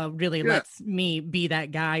 really lets me be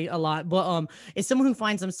that guy a lot. But as someone who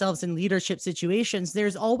finds themselves in leadership situations,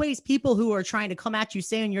 there's always people who are trying to come at you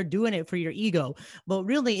saying you're doing it for your ego. But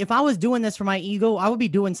really, if I was doing this for my ego, I would be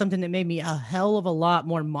doing something that made me a hell of a lot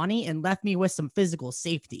more money and left me with some physical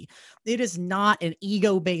safety. It is not an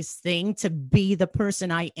ego-based thing to be the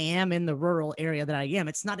person I am in the rural area that I am.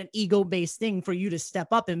 It's not an ego-based thing for you to step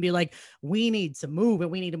up and be like, we need to move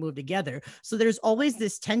and we need to move together. So there's always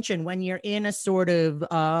this tension when you're in a sort of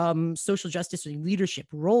social justice or leadership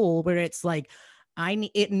role where it's like,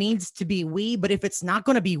 it needs to be we, but if it's not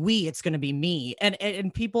going to be we, it's going to be me.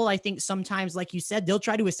 And people, I think sometimes, like you said, they'll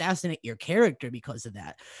try to assassinate your character because of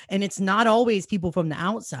that. And it's not always people from the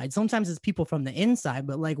outside. Sometimes it's people from the inside,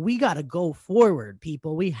 but like, we got to go forward,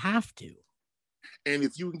 people. We have to. And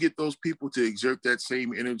if you can get those people to exert that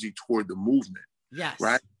same energy toward the movement. Yes.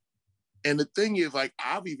 Right. And the thing is, like,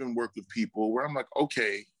 I've even worked with people where I'm like,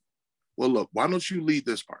 okay, well, look, why don't you lead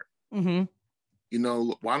this part? Mm-hmm.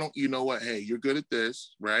 Why don't you know what? Hey, you're good at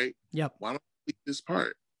this, right? Yep. Why don't you lead this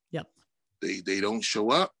part? Yep. They don't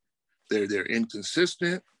show up. They're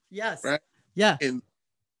inconsistent. Yes. Right. Yeah. And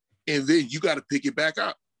then you got to pick it back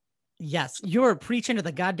up. Yes. You're preaching to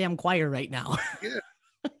the goddamn choir right now. Yeah.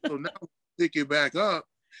 So now pick it back up.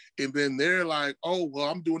 And then they're like, oh, well,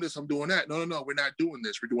 I'm doing this, I'm doing that. No, we're not doing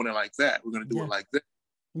this. We're doing it like that. We're going to do it like that.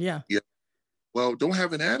 Yeah. Yeah. Well, don't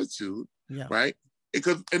have an attitude. Yeah. Right.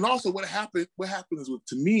 And also what happens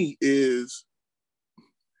to me is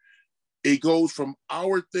it goes from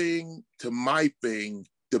our thing to my thing,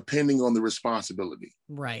 depending on the responsibility.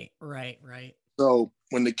 Right. So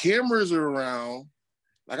when the cameras are around,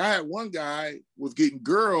 like I had one guy was getting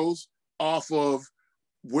girls off of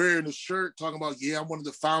wearing a shirt talking about, yeah, I'm one of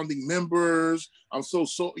the founding members. I'm so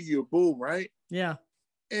you're boom, right? Yeah.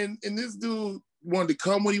 And this dude wanted to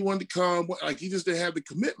come when he wanted to come. Like he just didn't have the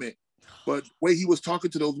commitment. But the way he was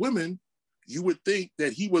talking to those women, you would think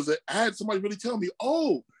that I had somebody really tell me,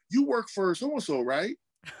 oh, you work for so-and-so, right?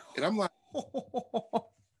 And I'm like,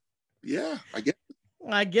 yeah,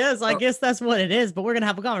 I guess that's what it is. But we're going to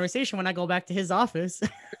have a conversation when I go back to his office.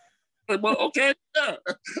 Well, okay. Yeah.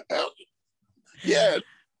 Yeah.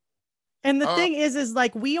 And the thing is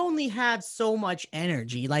like, we only have so much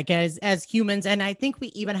energy, like as humans. And I think we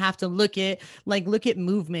even have to look at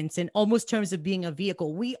movements in almost terms of being a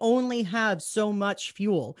vehicle. We only have so much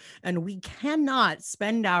fuel, and we cannot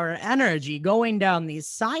spend our energy going down these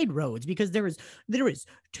side roads because there is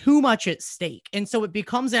too much at stake. And so it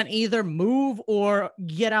becomes an either move or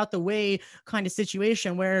get out the way kind of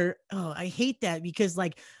situation where, I hate that because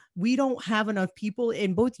like, we don't have enough people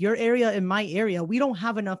in both your area and my area. We don't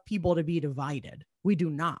have enough people to be divided. We do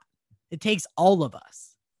not. It takes all of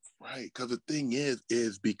us. Right. Because the thing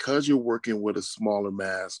is because you're working with a smaller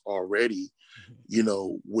mass already,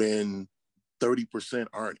 when 30%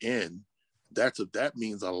 aren't in, that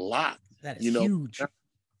means a lot. That is huge.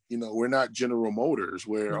 We're not General Motors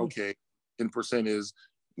where, okay, 10% is,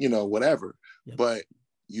 whatever, but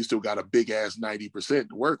you still got a big ass 90%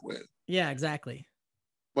 to work with. Yeah, exactly.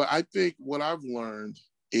 But I think what I've learned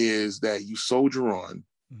is that you soldier on.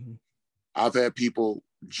 Mm-hmm. I've had people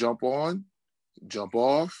jump on, jump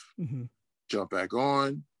off, mm-hmm. jump back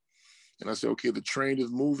on. And I say, okay, the train is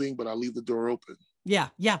moving, but I leave the door open. Yeah.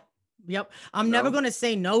 Yep. I'm never going to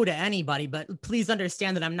say no to anybody, but please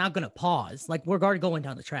understand that I'm not going to pause. Like we're going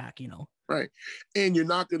down the track, Right. And you're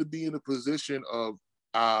not going to be in a position of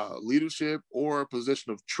leadership or a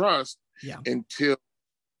position of trust until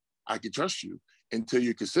I can trust you. Until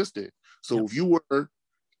you're consistent. So if you were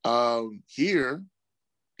here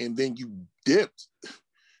and then you dipped,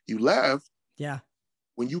 you left. Yeah.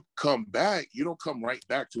 When you come back, you don't come right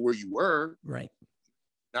back to where you were. Right.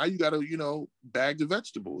 Now you got to, bag the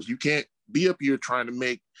vegetables. You can't be up here trying to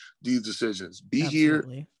make these decisions. Be here,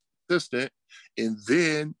 consistent. And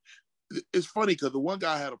then it's funny because the one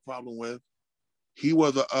guy I had a problem with, he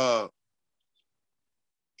was a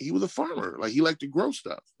farmer. Like he liked to grow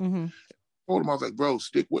stuff. Mm-hmm. Told him, I was like, bro,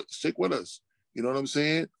 stick with us. You know what I'm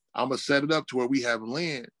saying? I'm gonna set it up to where we have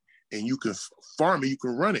land and you can farm it, you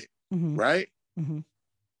can run it, mm-hmm. right? Mm-hmm.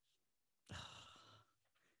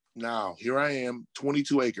 Now here I am,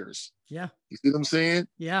 22 acres. Yeah. You see what I'm saying?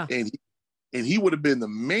 Yeah. And he would have been the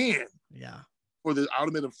man. Yeah. For the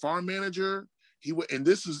automated farm manager. He would, and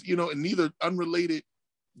this is, and neither unrelated.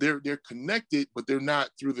 They're connected, but they're not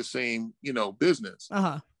through the same, business.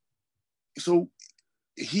 Uh-huh. So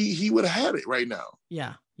he would have had it right now.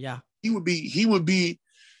 Yeah. He would be,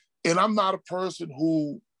 and I'm not a person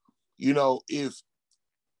who, if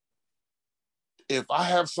if I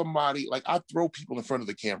have somebody, like I throw people in front of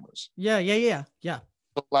the cameras. Yeah.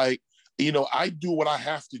 So like, you know, I do what I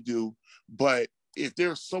have to do, but if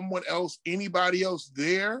there's someone else, anybody else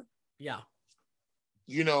there, yeah,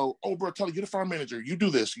 you know, oh, bro, tell you, you're the farm manager. You do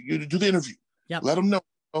this. You do the interview. Yep. Let them know.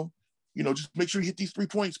 You know, just make sure you hit these 3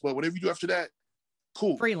 points. But whatever you do after that,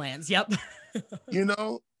 cool. Freelance. Yep. You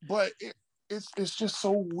know, but it's just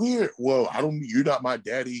so weird. Well, you're not my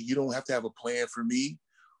daddy. You don't have to have a plan for me.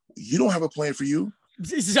 You don't have a plan for you.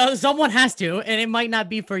 So someone has to, and it might not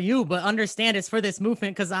be for you, but understand it's for this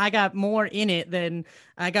movement because I got more in it than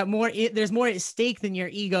there's more at stake than your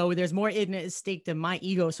ego. There's more in it at stake than my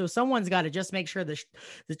ego. So someone's got to just make sure the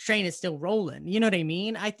train is still rolling. You know what I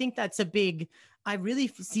mean? I think that's I really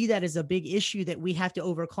see that as a big issue that we have to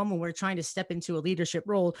overcome when we're trying to step into a leadership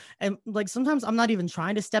role. And like, sometimes I'm not even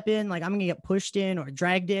trying to step in, like I'm going to get pushed in or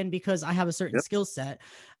dragged in because I have a certain skill set,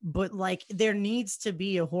 but like there needs to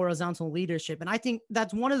be a horizontal leadership. And I think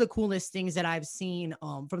that's one of the coolest things that I've seen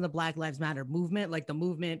from the Black Lives Matter movement, like the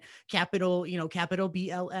movement capital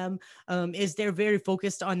BLM, is they're very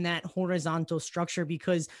focused on that horizontal structure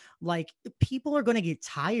because like people are going to get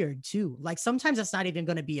tired too. Like sometimes it's not even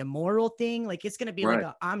going to be a moral thing. Like it's going to be like,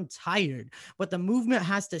 I'm tired, but the movement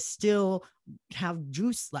has to still have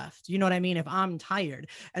juice left. You know what I mean? If I'm tired.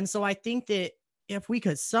 And so I think that if we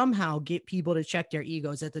could somehow get people to check their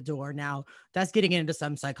egos at the door, now that's getting into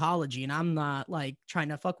some psychology and I'm not like trying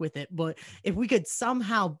to fuck with it, but if we could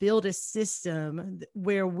somehow build a system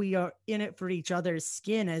where we are in it for each other's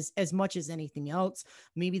skin as much as anything else,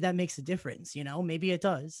 maybe that makes a difference. You know, maybe it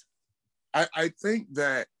does. I think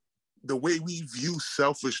that the way we view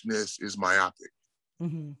selfishness is myopic.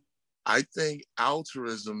 Mm-hmm. I think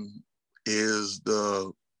altruism is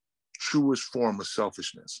the truest form of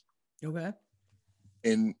selfishness. Okay.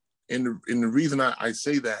 And the reason I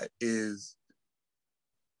say that is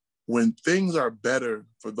when things are better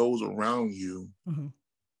for those around you, mm-hmm.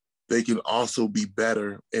 they can also be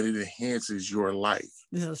better and it enhances your life.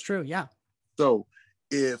 This is true. Yeah. So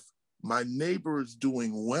if my neighbor is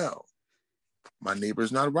doing well, my neighbor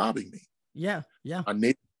is not robbing me. Yeah. My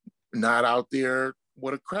neighbor not out there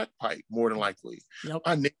with a crack pipe, more than likely. Yep.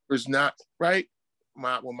 My neighbor's not, right?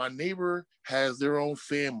 When my neighbor has their own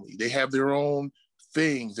family, they have their own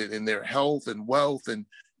things and their health and wealth. And,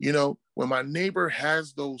 you know, when my neighbor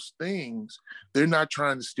has those things, they're not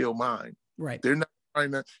trying to steal mine. Right. They're not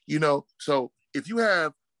trying to, you know, so if you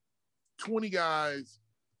have 20 guys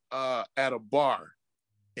at a bar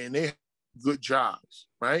and they have good jobs,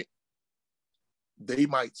 right? They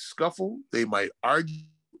might scuffle, they might argue,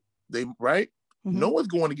 right? Mm-hmm. No one's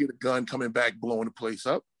going to get a gun coming back, blowing the place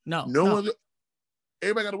up. No.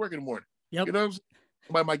 Everybody got to work in the morning. Yep. You know what I'm saying?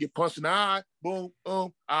 Somebody might get punched in the eye, boom,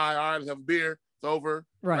 all right, let's have a beer, it's over,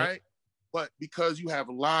 right? But because you have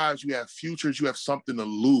lives, you have futures, you have something to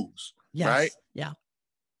lose, right? Yeah.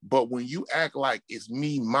 But when you act like it's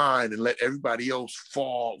me, mine, and let everybody else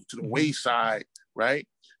fall to the wayside, right?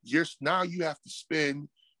 Now you have to spend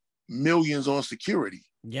millions on security.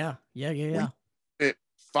 Yeah. Fit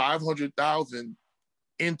 500,000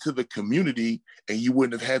 into the community, and you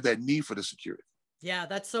wouldn't have had that need for the security. Yeah,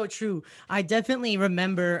 that's so true. I definitely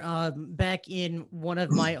remember back in one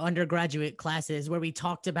of my undergraduate classes where we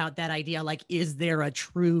talked about that idea, like, is there a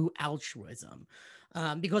true altruism?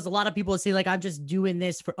 Because a lot of people say, like, I'm just doing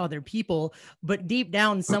this for other people, but deep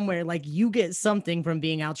down somewhere, like, you get something from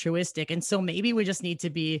being altruistic. And so maybe we just need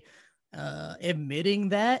to be admitting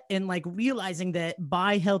that and like realizing that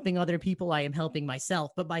by helping other people, I am helping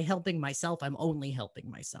myself, but by helping myself, I'm only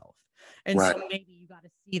helping myself. And so maybe you got to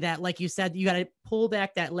see that, like you said, you got to pull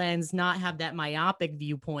back that lens, not have that myopic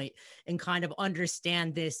viewpoint, and kind of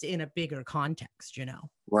understand this in a bigger context, you know?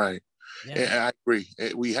 Right. Yeah. And I agree.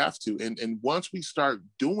 We have to. And once we start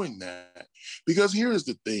doing that, because here's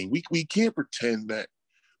the thing, we can't pretend that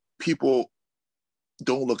people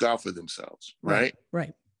don't look out for themselves, right?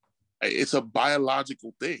 Right. It's a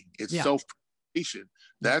biological thing. It's self-preservation.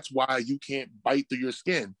 That's why you can't bite through your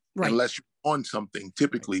skin unless you're on something,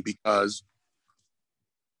 typically, because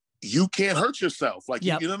you can't hurt yourself. Like, you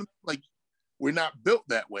know what I mean? Like, we're not built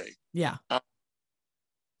that way. Yeah.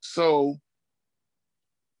 So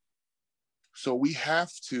we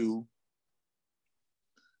have to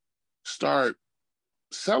start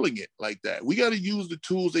selling it like that. We got to use the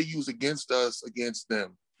tools they use against us, against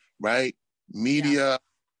them, right? Media,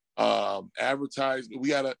 advertising.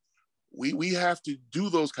 We have to do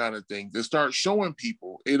those kind of things and start showing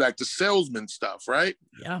people, like the salesman stuff, right?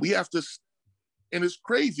 Yeah. We have to, and it's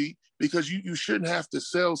crazy because you shouldn't have to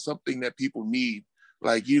sell something that people need.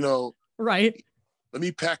 Like, you know, right. Let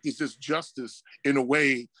me package this justice in a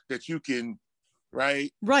way that you can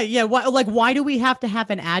right? Right. Yeah. Why do we have to have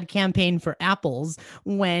an ad campaign for apples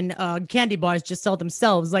when candy bars just sell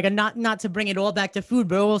themselves? Like, not to bring it all back to food,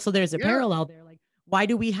 but also there's a Yeah. parallel there. Like, why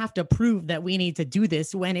do we have to prove that we need to do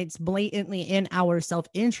this when it's blatantly in our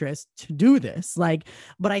self-interest to do this? Like,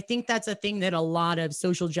 but I think that's a thing that a lot of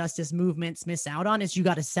social justice movements miss out on is you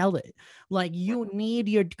got to sell it. Like, you need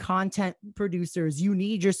your content producers, you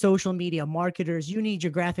need your social media marketers, you need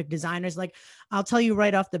your graphic designers. Like, I'll tell you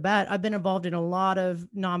right off the bat, I've been involved in a lot of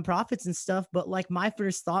nonprofits and stuff, but like my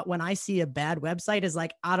first thought when I see a bad website is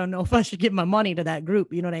like, I don't know if I should give my money to that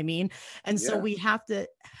group. You know what I mean? And so we have to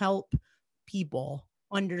help people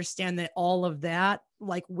understand that all of that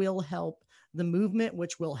like will help the movement,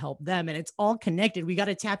 which will help them. And it's all connected. We got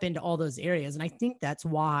to tap into all those areas. And I think that's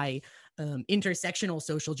why intersectional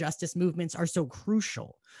social justice movements are so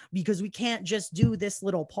crucial, because we can't just do this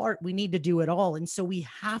little part. We need to do it all. And so we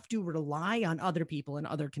have to rely on other people in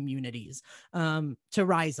other communities to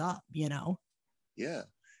rise up, you know? Yeah.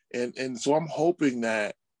 And so I'm hoping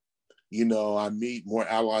that, you know, I meet more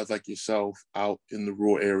allies like yourself out in the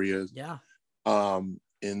rural areas. Yeah.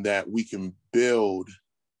 And that we can build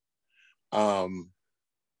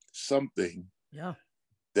something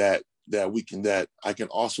that I can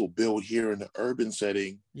also build here in the urban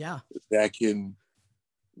setting that can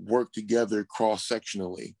work together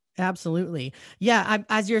cross-sectionally. Absolutely. Yeah.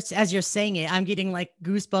 As you're saying it, I'm getting like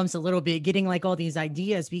goosebumps a little bit, getting like all these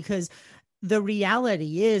ideas, because the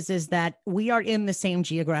reality is that we are in the same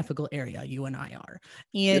geographical area, you and I are.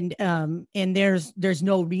 And and there's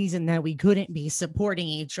no reason that we couldn't be supporting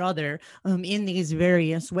each other in these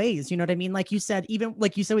various ways. You know what I mean? Like you said, even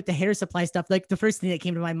like you said with the hair supply stuff, like the first thing that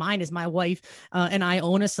came to my mind is my wife and I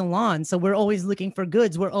own a salon. So we're always looking for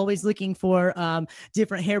goods. We're always looking for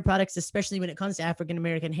different hair products, especially when it comes to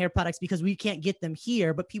African-American hair products, because we can't get them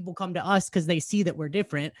here, but people come to us because they see that we're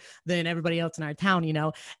different than everybody else in our town, you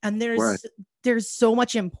know? And there's so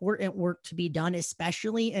much important work to be done,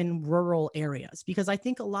 especially in rural areas, because I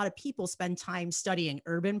think a lot of people spend time studying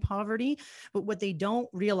urban poverty, but what they don't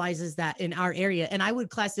realize is that in our area, and I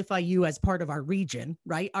would classify you as part of our region,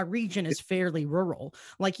 right? Our region is fairly rural.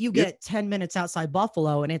 Like you get 10 minutes outside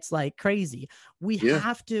Buffalo and it's like crazy. We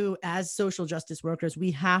have to, as social justice workers,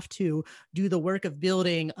 we have to do the work of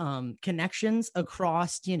building connections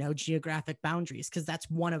across, you know, geographic boundaries, because that's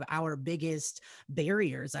one of our biggest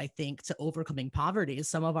barriers, I think, to overcoming poverty is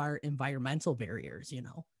some of our environmental barriers, you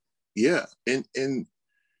know? Yeah. And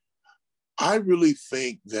I really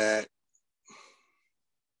think that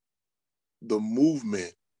the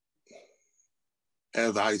movement,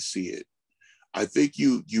 as I see it, I think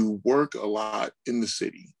you work a lot in the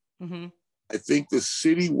city. Mm-hmm. I think the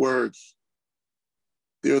city work,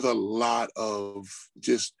 there's a lot of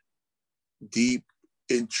just deep,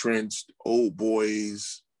 entrenched old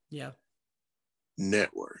boys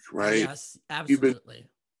network, right? Yes, absolutely.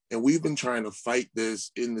 We've been trying to fight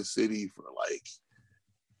this in the city for like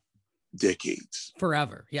decades.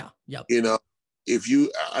 Forever. Yeah. Yep. You know,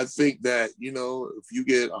 I think that, you know, if you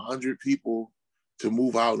get 100 people to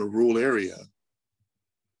move out in a rural area,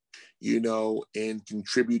 you know, and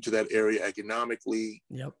contribute to that area economically,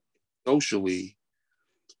 socially,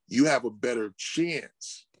 you have a better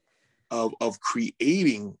chance of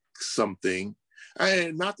creating something.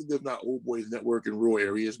 And not that there's not old boys network in rural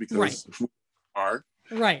areas, because we are.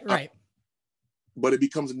 Right. But it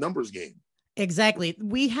becomes a numbers game. Exactly.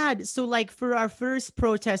 We had, so like for our first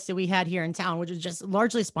protest that we had here in town, which was just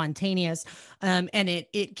largely spontaneous, and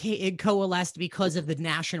it coalesced because of the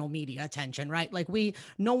national media attention, right? Like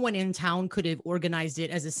no one in town could have organized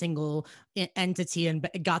it as a single entity and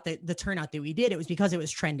got the turnout that we did. It was because it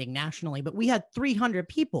was trending nationally, but we had 300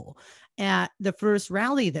 people at the first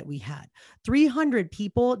rally that we had. 300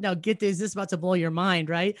 people. Now get this is about to blow your mind,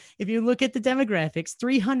 right? If you look at the demographics,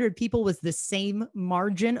 300 people was the same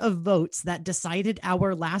margin of votes that decided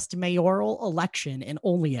our last mayoral election in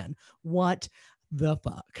Olean. What the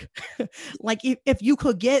fuck? Like if you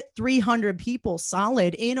could get 300 people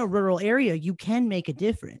solid in a rural area, you can make a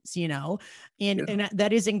difference, you know? And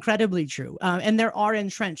that is incredibly true. And there are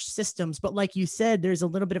entrenched systems, but like you said, there's a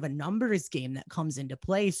little bit of a numbers game that comes into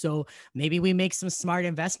play. So maybe we make some smart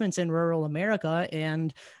investments in rural America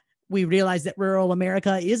and we realize that rural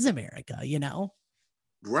America is America, you know?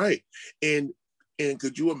 Right. And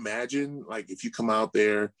could you imagine, like, if you come out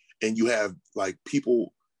there and you have like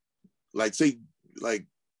people, like say, like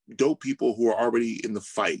dope people who are already in the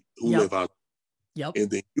fight, who live out, and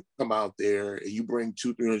then you come out there and you bring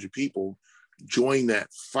 200-300 people, join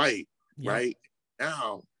that fight, right?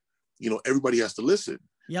 Now, you know, everybody has to listen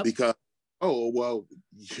because, oh, well,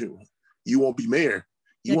 you won't be mayor.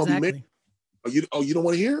 You won't be mayor. Oh, you don't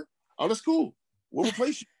want to hear? Oh, that's cool. we'll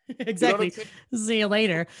replace you. Exactly. You know See you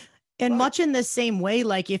later. And right. Much in the same way,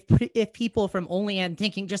 like if people from only and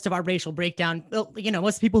thinking just of our racial breakdown, you know,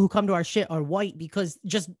 most people who come to our shit are white because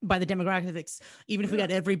just by the demographics, even if we got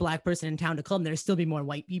every black person in town to come, there'd still be more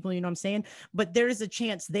white people, you know what I'm saying? But there is a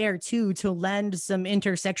chance there too to lend some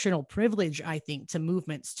intersectional privilege, I think, to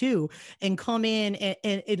movements too, and come in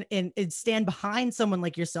and stand behind someone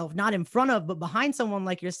like yourself, not in front of, but behind someone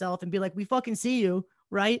like yourself and be like, we fucking see you.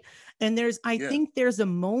 Right. And I think there's a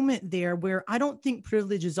moment there where I don't think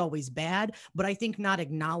privilege is always bad, but I think not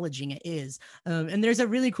acknowledging it is. And there's a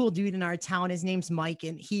really cool dude in our town. His name's Mike,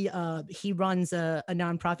 and he runs a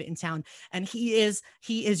nonprofit in town, and he is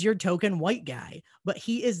your token white guy, but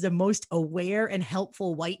he is the most aware and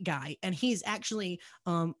helpful white guy. And he's actually,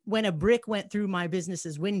 when a brick went through my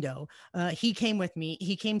business's window, he came to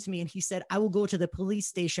me and he said, I will go to the police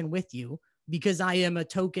station with you, because I am a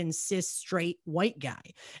token cis straight white guy.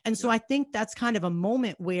 And so I think that's kind of a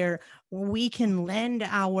moment where we can lend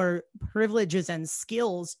our privileges and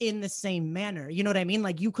skills in the same manner. You know what I mean?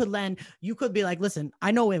 Like you could be like, listen,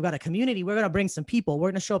 I know we've got a community. We're going to bring some people. We're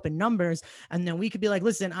going to show up in numbers. And then we could be like,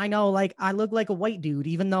 listen, I know, like I look like a white dude,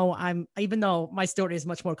 even though my story is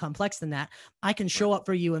much more complex than that. I can show up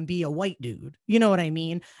for you and be a white dude. You know what I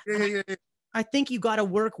mean? Yeah. I think you got to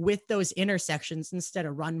work with those intersections instead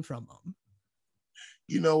of run from them.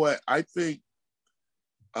 You know what? I think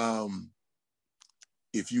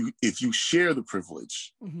if you share the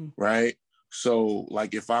privilege, right? So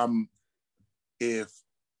like if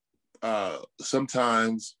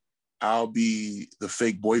sometimes I'll be the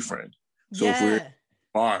fake boyfriend. So if we're at a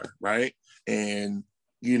bar, right? And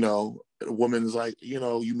you know, a woman is like, you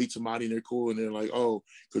know, you meet somebody and they're cool and they're like, oh,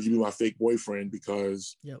 could you be my fake boyfriend?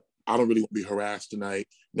 Because I don't really want to be harassed tonight.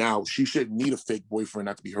 Now, she shouldn't need a fake boyfriend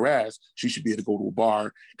not to be harassed. She should be able to go to a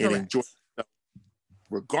bar and enjoy herself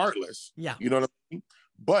regardless. Yeah. You know what I mean?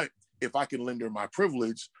 But if I can lend her my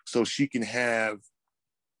privilege so she can have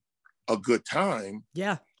a good time,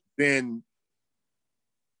 then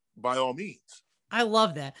by all means. I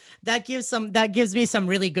love that. That gives me some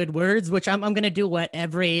really good words, which I'm going to do what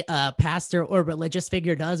every pastor or religious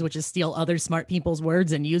figure does, which is steal other smart people's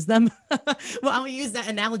words and use them. Well, I'm going to use that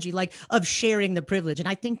analogy like of sharing the privilege. And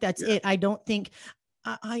I think that's it. I don't think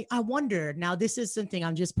I wonder, now this is something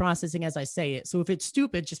I'm just processing as I say it. So if it's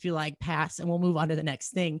stupid, just be like, pass, and we'll move on to the next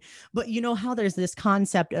thing. But you know how there's this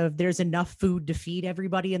concept of there's enough food to feed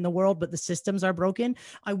everybody in the world, but the systems are broken.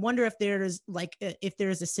 I wonder if there's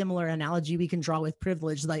a similar analogy we can draw with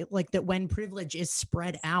privilege, like that when privilege is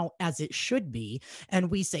spread out as it should be, and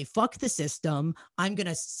we say, fuck the system, I'm going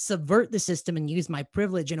to subvert the system and use my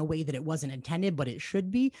privilege in a way that it wasn't intended, but it should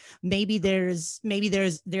be. Maybe there's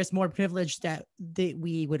more privilege that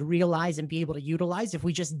we would realize and be able to utilize if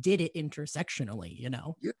we just did it intersectionally, you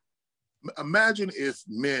know? Yeah. Imagine if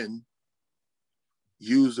men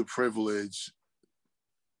use the privilege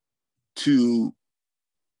to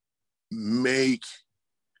make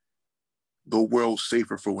the world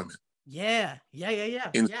safer for women. Yeah.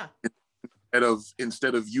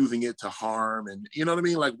 Instead of using it to harm, and you know what I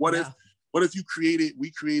mean? Like what if we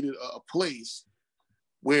created a place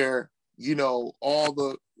where, you know, all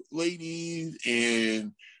the ladies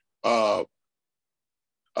and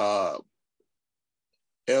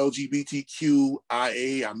LGBTQIA,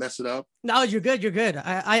 I mess it up. No, you're good.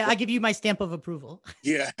 I give you my stamp of approval.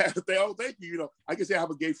 Yeah. Thank you. You know, I can say I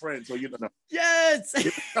have a gay friend, so you know. Yes.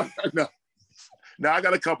 No, I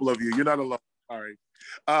got a couple of you. You're not alone. All right.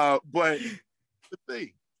 But the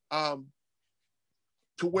thing,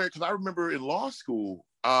 to where, because I remember in law school,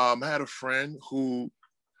 I had a friend who's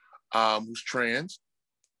trans,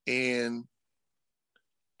 and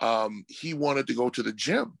he wanted to go to the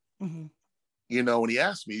gym. You know, and he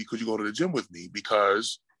asked me, could you go to the gym with me?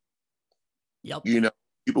 Because, you know,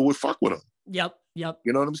 people would fuck with him. Yep. You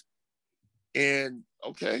know what I'm saying? And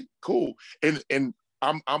okay, cool. And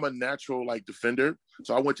I'm a natural like defender.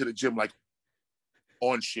 So I went to the gym like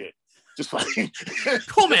on shit. Just like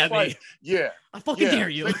come at me. Yeah. I fucking dare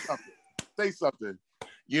you. Say something.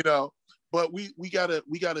 You know, but we gotta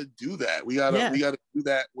do that. We gotta do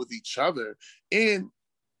that with each other. And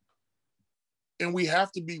we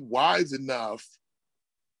have to be wise enough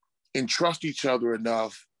and trust each other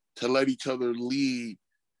enough to let each other lead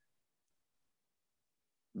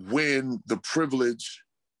when the privilege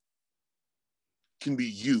can be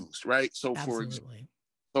used, right? So for example,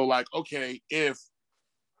 like, okay, if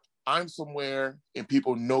I'm somewhere and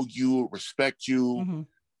people know you, respect you,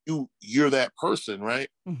 you're that person, right?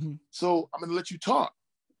 So I'm gonna let you talk.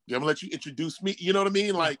 I'm gonna let you introduce me. You know what I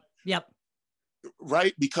mean? Like, yep.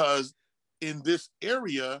 Right? Because in this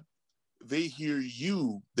area, they hear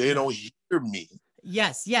you. They don't hear me.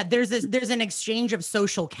 Yes. Yeah. There's an exchange of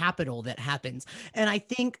social capital that happens. And I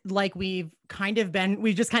think like we've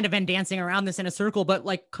just kind of been dancing around this in a circle, but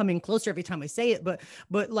like coming closer every time I say it, but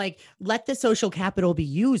like let the social capital be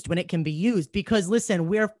used when it can be used, because listen,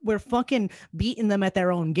 we're fucking beating them at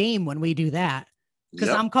their own game when we do that. Because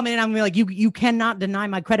I'm coming in, I'm like, you cannot deny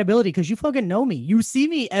my credibility because you fucking know me. You see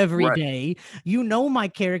me every day. You know my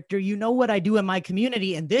character. You know what I do in my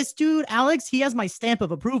community. And this dude, Alex, he has my stamp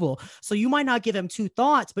of approval. So you might not give him two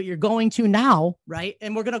thoughts, but you're going to now, right?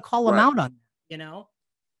 And we're going to call him out on, you know?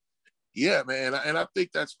 Yeah, man. And I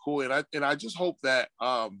think that's cool. And I just hope that,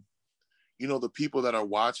 you know, the people that are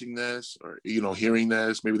watching this or, you know, hearing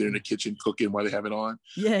this, maybe they're in the kitchen cooking while they have it on.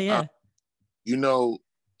 Yeah. You know,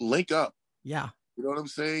 link up. Yeah. You know what I'm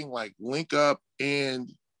saying? Like link up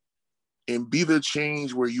and be the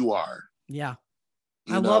change where you are. Yeah.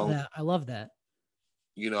 I love that.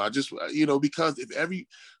 You know, I just, you know, because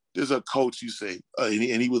there's a coach, you say,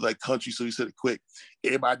 and he was like country. So he said it quick.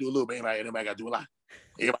 Everybody do a little bit. Everybody got to do a lot.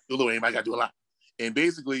 Everybody do a little. Everybody got to do a lot. And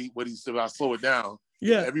basically what he said, I'll slow it down.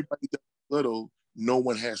 Yeah. Everybody does a little. No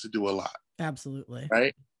one has to do a lot. Absolutely.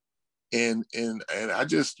 Right. And I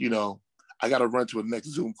just, you know, I got to run to a next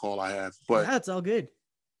Zoom call I have, but that's all good.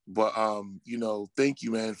 But, you know, thank you,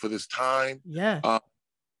 man, for this time. Yeah.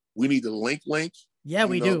 We need to link. Yeah,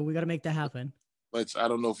 we do. We got to make that happen. I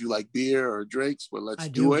don't know if you like beer or drinks, but let's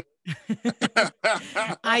do it.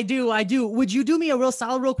 I do. Would you do me a real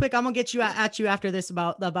solid real quick? I'm going to get you at you after this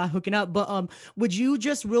about hooking up. But would you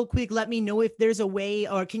just real quick let me know if there's a way,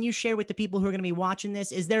 or can you share with the people who are going to be watching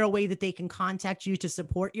this, is there a way that they can contact you to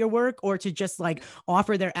support your work or to just like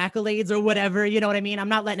offer their accolades or whatever? You know what I mean? I'm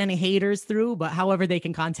not letting any haters through, but however they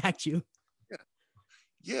can contact you.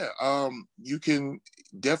 Yeah. You can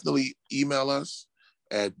definitely email us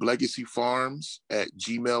at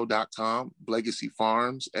blegacyfarms@gmail.com,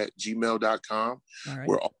 blegacyfarms@gmail.com. Right.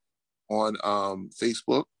 We're on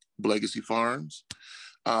Facebook, Blegacy Farms.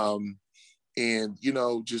 And, you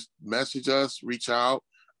know, just message us, reach out.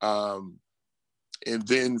 And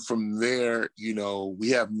then from there, you know, we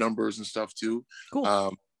have numbers and stuff too.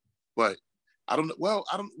 Cool. But I don't know. Well,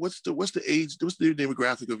 what's the age, what's the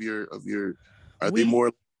demographic of your, they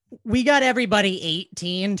more? We got everybody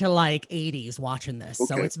 18 to like 80s watching this.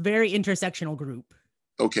 Okay. So it's very intersectional group.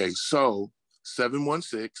 Okay. So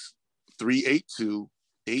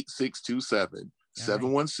 716-382-8627,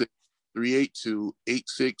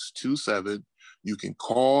 716-382-8627. You can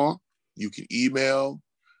call, you can email,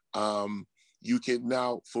 you can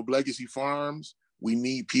now for Blegacy Farms, we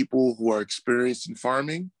need people who are experienced in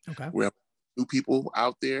farming. Okay. We have new people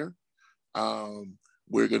out there.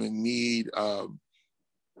 We're going to need,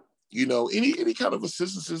 you know, any kind of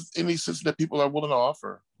assistance that people are willing to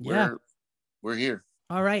offer. Yeah. We're here.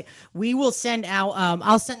 All right. We will send out,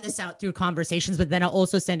 I'll send this out through Conversations, but then I'll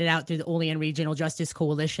also send it out through the Olean Regional Justice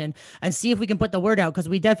Coalition and see if we can put the word out, because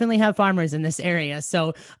we definitely have farmers in this area.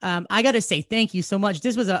 So I got to say thank you so much.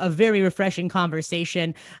 This was a very refreshing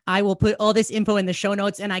conversation. I will put all this info in the show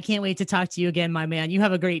notes, and I can't wait to talk to you again, my man. You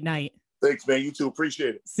have a great night. Thanks, man. You too.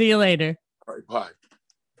 Appreciate it. See you later. All right. Bye.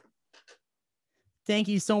 Thank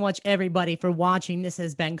you so much, everybody, for watching. This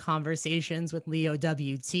has been Conversations with Leo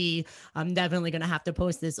WT. I'm definitely going to have to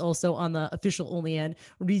post this also on the official Olean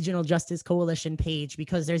Regional Justice Coalition page,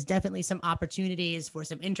 because there's definitely some opportunities for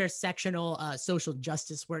some intersectional social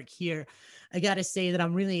justice work here. I got to say that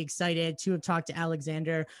I'm really excited to have talked to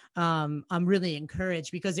Alexander. I'm really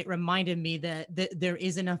encouraged because it reminded me that there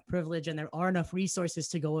is enough privilege and there are enough resources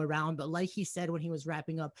to go around. But like he said when he was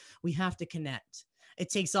wrapping up, we have to connect. It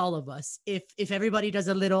takes all of us. If everybody does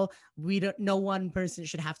a little, no one person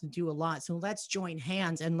should have to do a lot. So let's join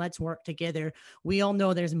hands and let's work together. We all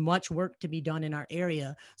know there's much work to be done in our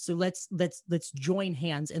area. So let's join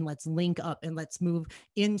hands and let's link up and let's move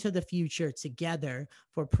into the future together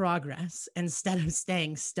for progress instead of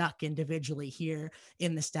staying stuck individually here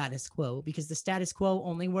in the status quo, because the status quo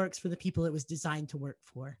only works for the people it was designed to work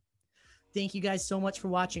for. Thank you guys so much for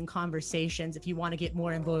watching Conversations. If you want to get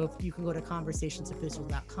more involved, you can go to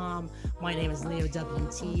conversationsofficial.com. My name is Leo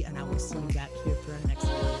WT, and I will see you back here for our next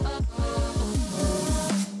video.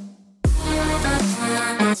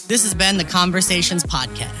 This has been the Conversations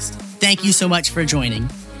Podcast. Thank you so much for joining.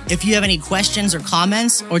 If you have any questions or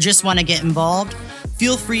comments, or just want to get involved,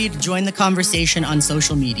 feel free to join the conversation on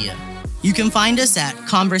social media. You can find us at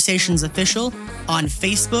Conversations Official on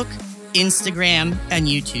Facebook, Instagram, and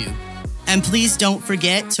YouTube. And please don't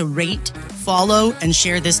forget to rate, follow, and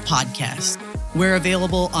share this podcast. We're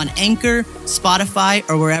available on Anchor, Spotify,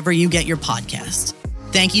 or wherever you get your podcasts.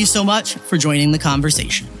 Thank you so much for joining the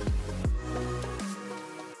conversation.